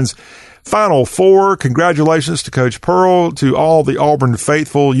weekend's Final Four. Congratulations to Coach Pearl, to all the Auburn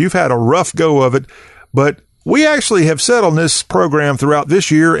faithful. You've had a rough go of it, but we actually have said on this program throughout this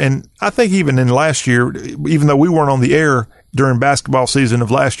year, and I think even in last year, even though we weren't on the air during basketball season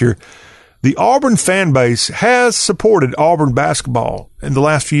of last year, the Auburn fan base has supported Auburn basketball in the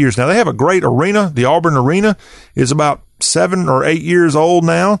last few years. Now, they have a great arena. The Auburn Arena is about 7 or 8 years old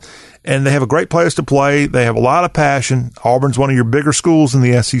now, and they have a great place to play. They have a lot of passion. Auburn's one of your bigger schools in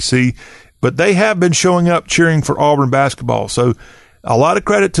the SEC, but they have been showing up cheering for Auburn basketball. So a lot of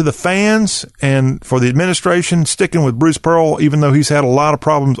credit to the fans and for the administration sticking with Bruce Pearl, even though he's had a lot of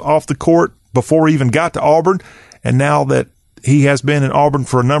problems off the court before he even got to Auburn. And now that he has been in Auburn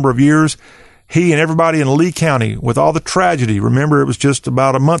for a number of years, he and everybody in Lee County, with all the tragedy, remember it was just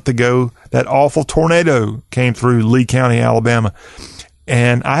about a month ago that awful tornado came through Lee County, Alabama.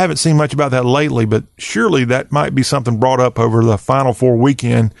 And I haven't seen much about that lately, but surely that might be something brought up over the Final Four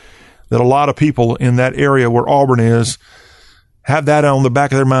weekend, that a lot of people in that area where Auburn is have that on the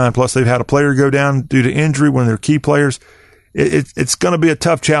back of their mind. Plus, they've had a player go down due to injury, one of their key players. It's going to be a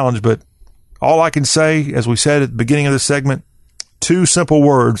tough challenge, but all I can say, as we said at the beginning of this segment, 2 simple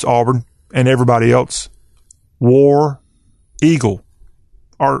words, Auburn and everybody else: War Eagle.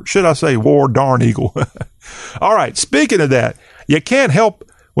 Or should I say War Darn Eagle? All right, speaking of that, you can't help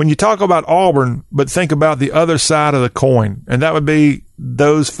when you talk about Auburn but think about the other side of the coin, and that would be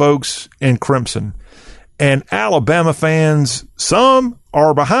those folks in Crimson. And Alabama fans, some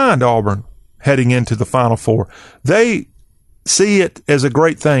are behind Auburn heading into the Final Four. They see it as a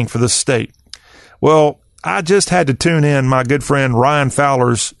great thing for the state. Well, I just had to tune in my good friend Ryan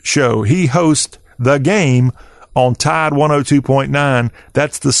Fowler's show. He hosts The Game on Tide 102.9.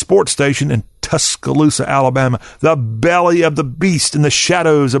 That's the sports station in Tuscaloosa, Alabama, the belly of the beast in the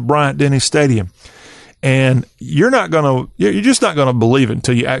shadows of Bryant-Denny Stadium. And you're just not going to believe it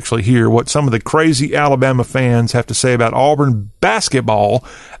until you actually hear what some of the crazy Alabama fans have to say about Auburn basketball.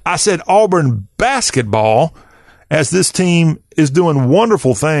 I said Auburn basketball, as this team is doing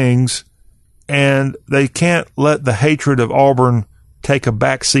wonderful things, and they can't let the hatred of Auburn take a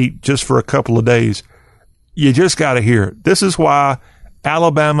back seat just for a couple of days. You just got to hear it. This is why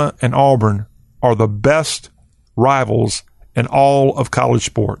Alabama and Auburn are the best rivals in all of college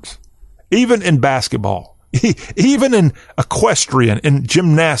sports. Even in basketball, even in equestrian, in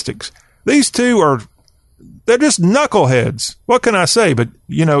gymnastics, these two they're just knuckleheads. What can I say? But,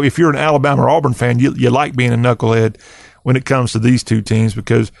 if you're an Alabama or Auburn fan, you like being a knucklehead when it comes to these two teams,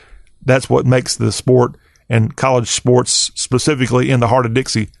 because that's what makes the sport and college sports, specifically in the heart of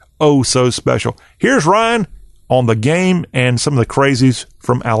Dixie, oh so special. Here's Ryan on The Game and some of the crazies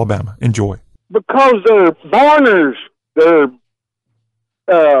from Alabama. Enjoy. Because they're foreigners. They're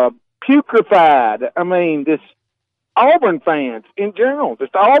putrefied. I mean, just Auburn fans in general,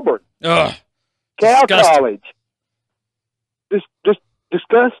 just Auburn. Ugh. Cal Disgusting. College. Just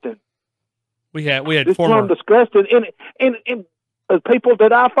disgusting. We had Just former disgusting. And the people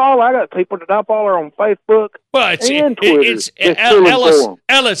that I follow, I got people that I follow on Facebook and Twitter.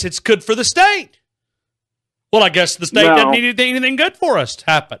 Ellis, it's good for the state. Well, I guess the state doesn't need anything good for us to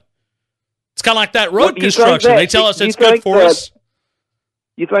happen. It's kind of like that road construction. They tell us it's good for us.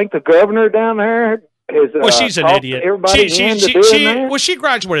 You think the governor down there is Well, she's an idiot. She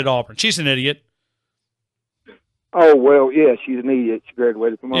graduated Auburn. She's an idiot. Oh, well, yeah, she's an idiot. She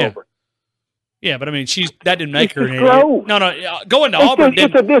graduated from Auburn. Yeah, but I mean, that didn't make her an gross. idiot. No, going to Auburn.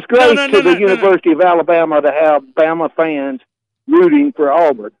 It's a disgrace to the University of Alabama to have Bama fans rooting for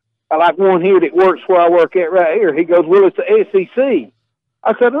Auburn. I like one here that works where I work at right here. He goes, well, it's the SEC.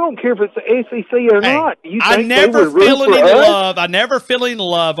 I said, I don't care if it's the SEC or not. I never feel any love. I never feel any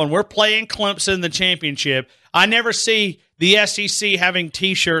love when we're playing Clemson in the championship. I never see the SEC having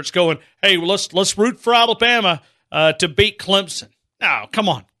T-shirts going, hey, well, let's root for Alabama to beat Clemson. No, come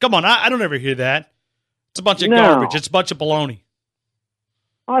on. I don't ever hear that. It's a bunch of garbage. It's a bunch of baloney.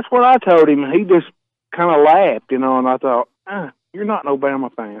 That's what I told him. He just kind of laughed, and I thought, you're not an Alabama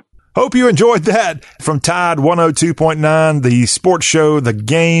fan. Hope you enjoyed that from Tide 102.9, the sports show, The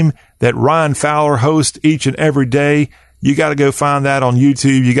Game, that Ryan Fowler hosts each and every day. You got to go find that on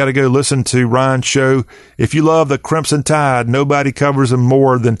YouTube. You got to go listen to Ryan's show. If you love the Crimson Tide, nobody covers them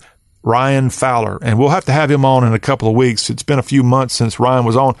more than Ryan Fowler. And we'll have to have him on in a couple of weeks. It's been a few months since Ryan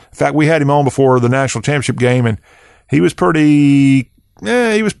was on. In fact, we had him on before the national championship game, and he was pretty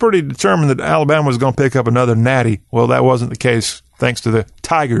determined that Alabama was going to pick up another natty. Well, that wasn't the case, thanks to the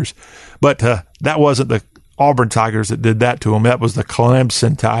Tigers. But that wasn't the Auburn Tigers that did that to them. That was the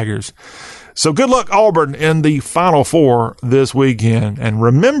Clemson Tigers. So good luck, Auburn, in the Final Four this weekend. And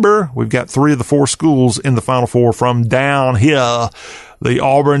remember, we've got 3 of the 4 schools in the Final Four from down here. The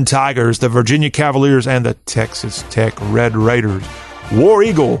Auburn Tigers, the Virginia Cavaliers, and the Texas Tech Red Raiders. War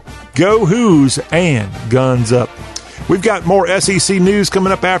Eagle, Go Hoos, and Guns Up. We've got more SEC news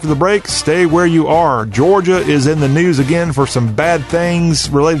coming up after the break. Stay where you are. Georgia is in the news again for some bad things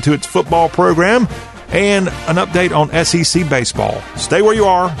related to its football program, and an update on SEC baseball. Stay where you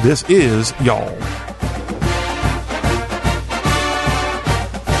are. This is Y'all.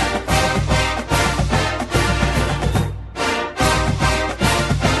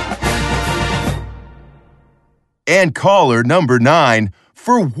 And caller number 9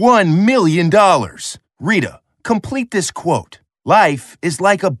 for $1 million. Rita, complete this quote. Life is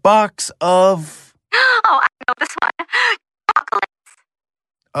like a box of... Oh, I know this one.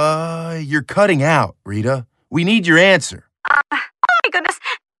 Chocolates. You're cutting out, Rita. We need your answer. Oh my goodness.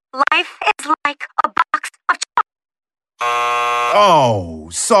 Life is like a box of chocolates. Oh,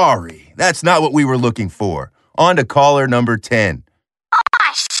 sorry. That's not what we were looking for. On to caller number 10.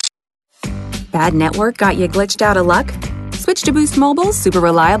 Bad network got you glitched out of luck? Switch to Boost Mobile's super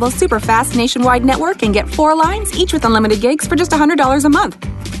reliable, super fast nationwide network and get 4 lines, each with unlimited gigs for just $100 a month.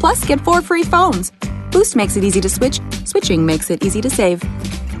 Plus, get 4 free phones. Boost makes it easy to switch. Switching makes it easy to save.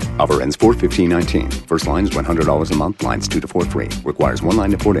 Offer ends 4/15/19. First line is $100 a month. Lines 2 to 4 free. Requires 1 line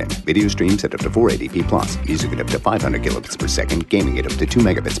to port in. Video streams at up to 480p plus. Music at up to 500 kilobits per second. Gaming at up to 2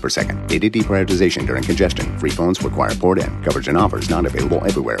 megabits per second. Data deprioritization during congestion. Free phones require port in. Coverage and offers not available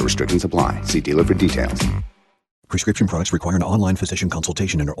everywhere. Restrictions apply. See dealer for details. Prescription products require an online physician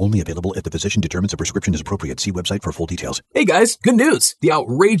consultation and are only available if the physician determines a prescription is appropriate. See website for full details. Hey guys, good news. The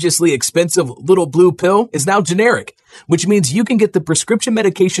outrageously expensive little blue pill is now generic, which means you can get the prescription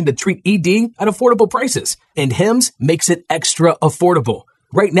medication to treat ED at affordable prices. And Hims makes it extra affordable.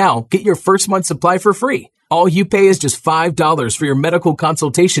 Right now, get your first month supply for free. All you pay is just $5 for your medical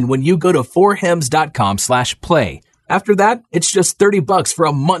consultation when you go to 4hims.com/play. After that, it's just $30 for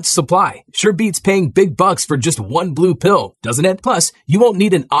a month's supply. Sure beats paying big bucks for just one blue pill, doesn't it? Plus, you won't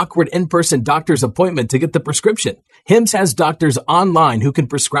need an awkward in-person doctor's appointment to get the prescription. Hims has doctors online who can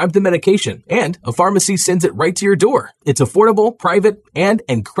prescribe the medication, and a pharmacy sends it right to your door. It's affordable, private, and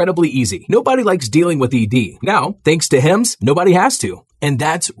incredibly easy. Nobody likes dealing with ED. Now, thanks to Hims, nobody has to. And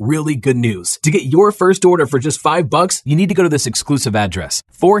that's really good news. To get your first order for just $5, you need to go to this exclusive address,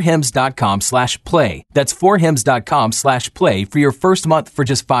 4hims.com/play. That's 4hims.com/play for your first month for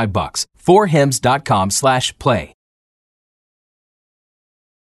just $5. 4hims.com/play.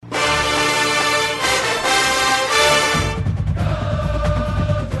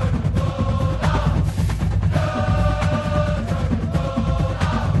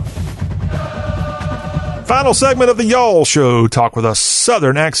 Final segment of the Y'all Show. Talk with a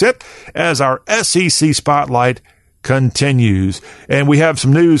Southern accent as our SEC spotlight continues. And we have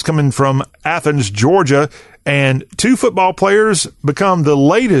some news coming from Athens, Georgia, and 2 football players become the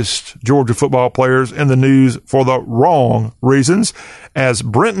latest Georgia football players in the news for the wrong reasons, as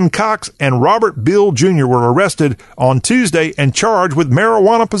Brenton Cox and Robert Bill Jr. were arrested on Tuesday and charged with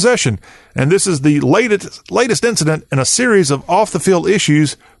marijuana possession. And this is the latest incident in a series of off-the-field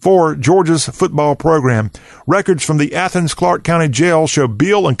issues for Georgia's football program. Records from the Athens-Clarke County Jail show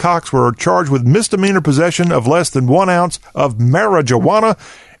Beal and Cox were charged with misdemeanor possession of less than 1 ounce of marijuana,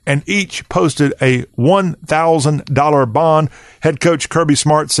 and each posted a $1,000 bond. Head coach Kirby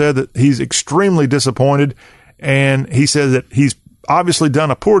Smart said that he's extremely disappointed, and he said that he's obviously done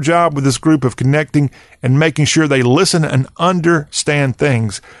a poor job with this group of connecting and making sure they listen and understand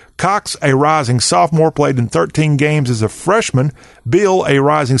things. Cox, a rising sophomore, played in 13 games as a freshman. Bill, a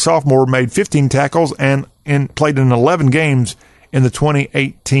rising sophomore, made 15 tackles and played in 11 games in the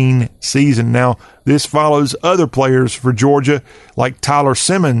 2018 season. Now, this follows other players for Georgia like Tyler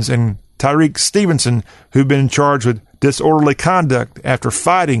Simmons and Tyreek Stevenson, who've been charged with disorderly conduct after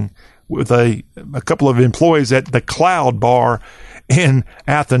fighting with a couple of employees at the Cloud Bar in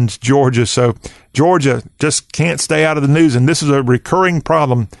Athens, Georgia. So Georgia just can't stay out of the news, and this is a recurring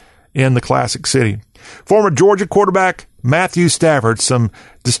problem in the Classic City. Former Georgia quarterback Matthew Stafford, some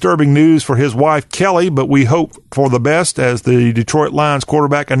disturbing news for his wife Kelly, but we hope for the best, as the Detroit Lions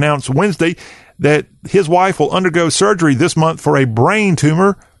quarterback announced Wednesday that his wife will undergo surgery this month for a brain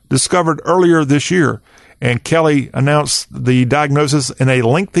tumor discovered earlier this year. And Kelly announced the diagnosis in a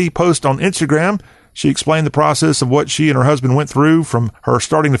lengthy post on Instagram. She explained the process of what she and her husband went through, from her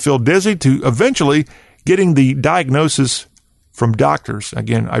starting to feel dizzy to eventually getting the diagnosis from doctors.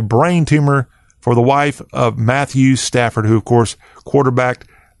 Again, a brain tumor for the wife of Matthew Stafford, who, of course, quarterbacked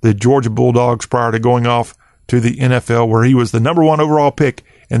the Georgia Bulldogs prior to going off to the NFL, where he was the number 1 overall pick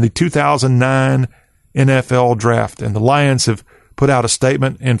in the 2009 NFL draft. And the Lions have put out a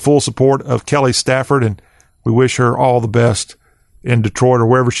statement in full support of Kelly Stafford, and we wish her all the best in Detroit or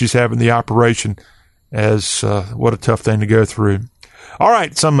wherever she's having the operation, as what a tough thing to go through. All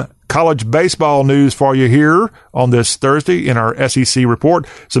right, some college baseball news for you here on this Thursday in our SEC report.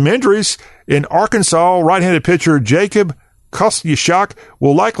 Some injuries in Arkansas. Right-handed pitcher Jacob Kostyashak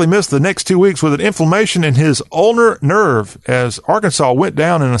will likely miss the next 2 weeks with an inflammation in his ulnar nerve, as Arkansas went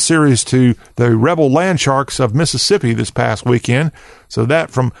down in a series to the Rebel Land Sharks of Mississippi this past weekend. So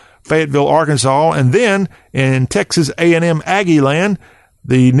that from Fayetteville, Arkansas. And then in Texas A&M Aggie land,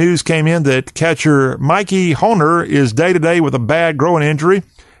 the news came in that catcher Mikey Honer is day-to-day with a bad growing injury,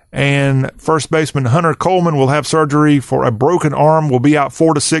 and first baseman Hunter Coleman will have surgery for a broken arm, will be out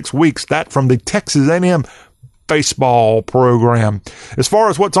 4 to 6 weeks. That from the Texas A&M baseball program. As far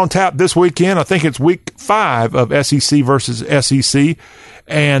as what's on tap this weekend, I think it's week 5 of SEC versus SEC,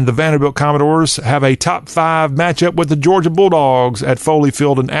 and the Vanderbilt Commodores have a top 5 matchup with the Georgia Bulldogs at Foley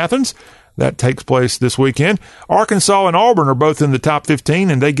Field in Athens. That takes place this weekend. Arkansas and Auburn are both in the top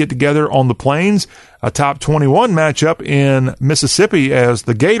 15, and they get together on the Plains. A top 21 matchup in Mississippi, as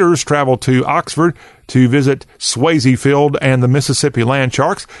the Gators travel to Oxford to visit Swayze Field and the Mississippi Land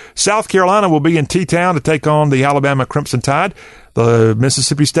Sharks. South Carolina will be in T-Town to take on the Alabama Crimson Tide. The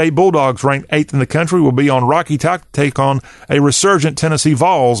Mississippi State Bulldogs, ranked 8th in the country, will be on Rocky Top to take on a resurgent Tennessee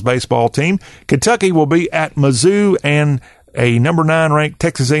Vols baseball team. Kentucky will be at Mizzou, and a number 9 ranked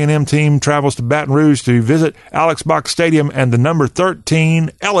Texas A&M team travels to Baton Rouge to visit Alex Box Stadium and the number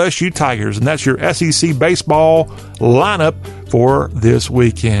 13 LSU Tigers. And that's your SEC baseball lineup for this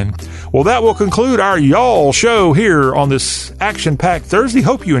weekend. Well, that will conclude our Y'all show here on this action-packed Thursday.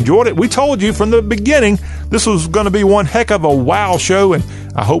 Hope you enjoyed it. We told you from the beginning this was going to be one heck of a wow show, and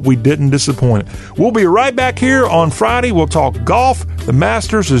I hope we didn't disappoint. We'll be right back here on Friday. We'll talk golf. The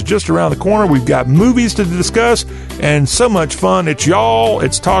Masters is just around the corner. We've got movies to discuss and so much fun. It's Y'all.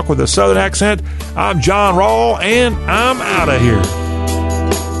 It's Talk with a Southern Accent. I'm John Rawl, and I'm out of here.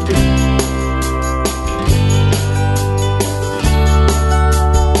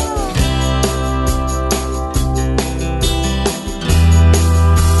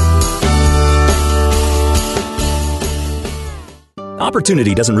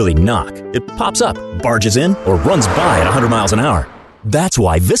 Opportunity doesn't really knock. It pops up, barges in, or runs by at 100 miles an hour. That's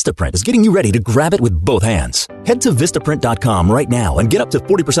why Vistaprint is getting you ready to grab it with both hands. Head to Vistaprint.com right now and get up to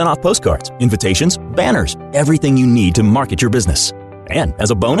 40% off postcards, invitations, banners, everything you need to market your business. And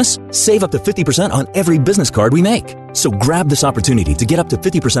as a bonus, save up to 50% on every business card we make. So grab this opportunity to get up to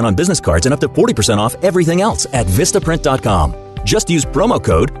 50% on business cards and up to 40% off everything else at Vistaprint.com. Just use promo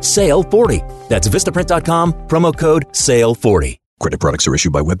code SALE40. That's Vistaprint.com, promo code SALE40. Credit products are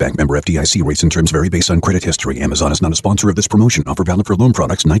issued by WebBank, member FDIC. Rates and terms vary based on credit history. Amazon is not a sponsor of this promotion. Offer valid for loan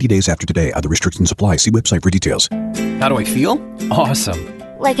products 90 days after today. Other restrictions apply. See website for details. How do I feel? Awesome.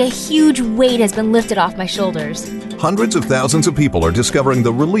 Like a huge weight has been lifted off my shoulders. Hundreds of thousands of people are discovering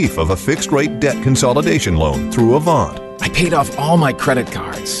the relief of a fixed-rate debt consolidation loan through Avant. I paid off all my credit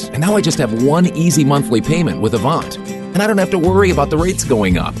cards, and now I just have one easy monthly payment with Avant. And I don't have to worry about the rates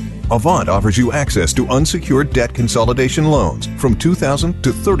going up. Avant offers you access to unsecured debt consolidation loans from $2,000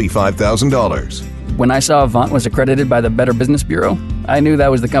 to $35,000. When I saw Avant was accredited by the Better Business Bureau, I knew that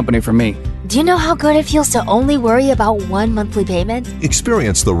was the company for me. Do you know how good it feels to only worry about one monthly payment?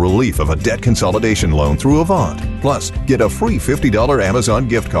 Experience the relief of a debt consolidation loan through Avant. Plus, get a free $50 Amazon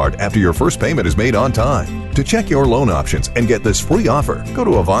gift card after your first payment is made on time. To check your loan options and get this free offer, go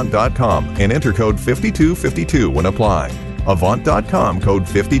to Avant.com and enter code 5252 when applying. Avant.com, code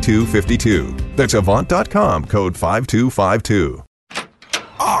 5252. That's Avant.com, code 5252.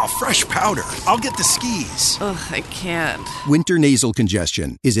 Oh, fresh powder. I'll get the skis. Ugh, I can't. Winter nasal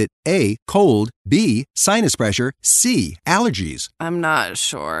congestion. Is it A, cold, B, sinus pressure, C, allergies? I'm not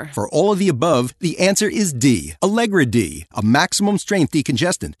sure. For all of the above, the answer is D, Allegra D, a maximum strength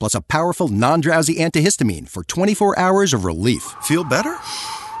decongestant plus a powerful non-drowsy antihistamine for 24 hours of relief. Feel better?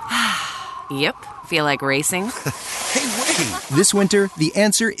 Yep. Feel like racing? Hey, wait! This winter, the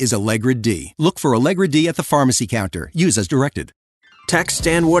answer is Allegra D. Look for Allegra D at the pharmacy counter. Use as directed. Text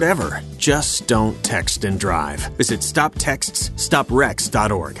and whatever. Just don't text and drive. Visit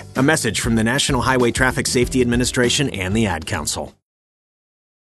StopTextsStopWrecks.org. A message from the National Highway Traffic Safety Administration and the Ad Council.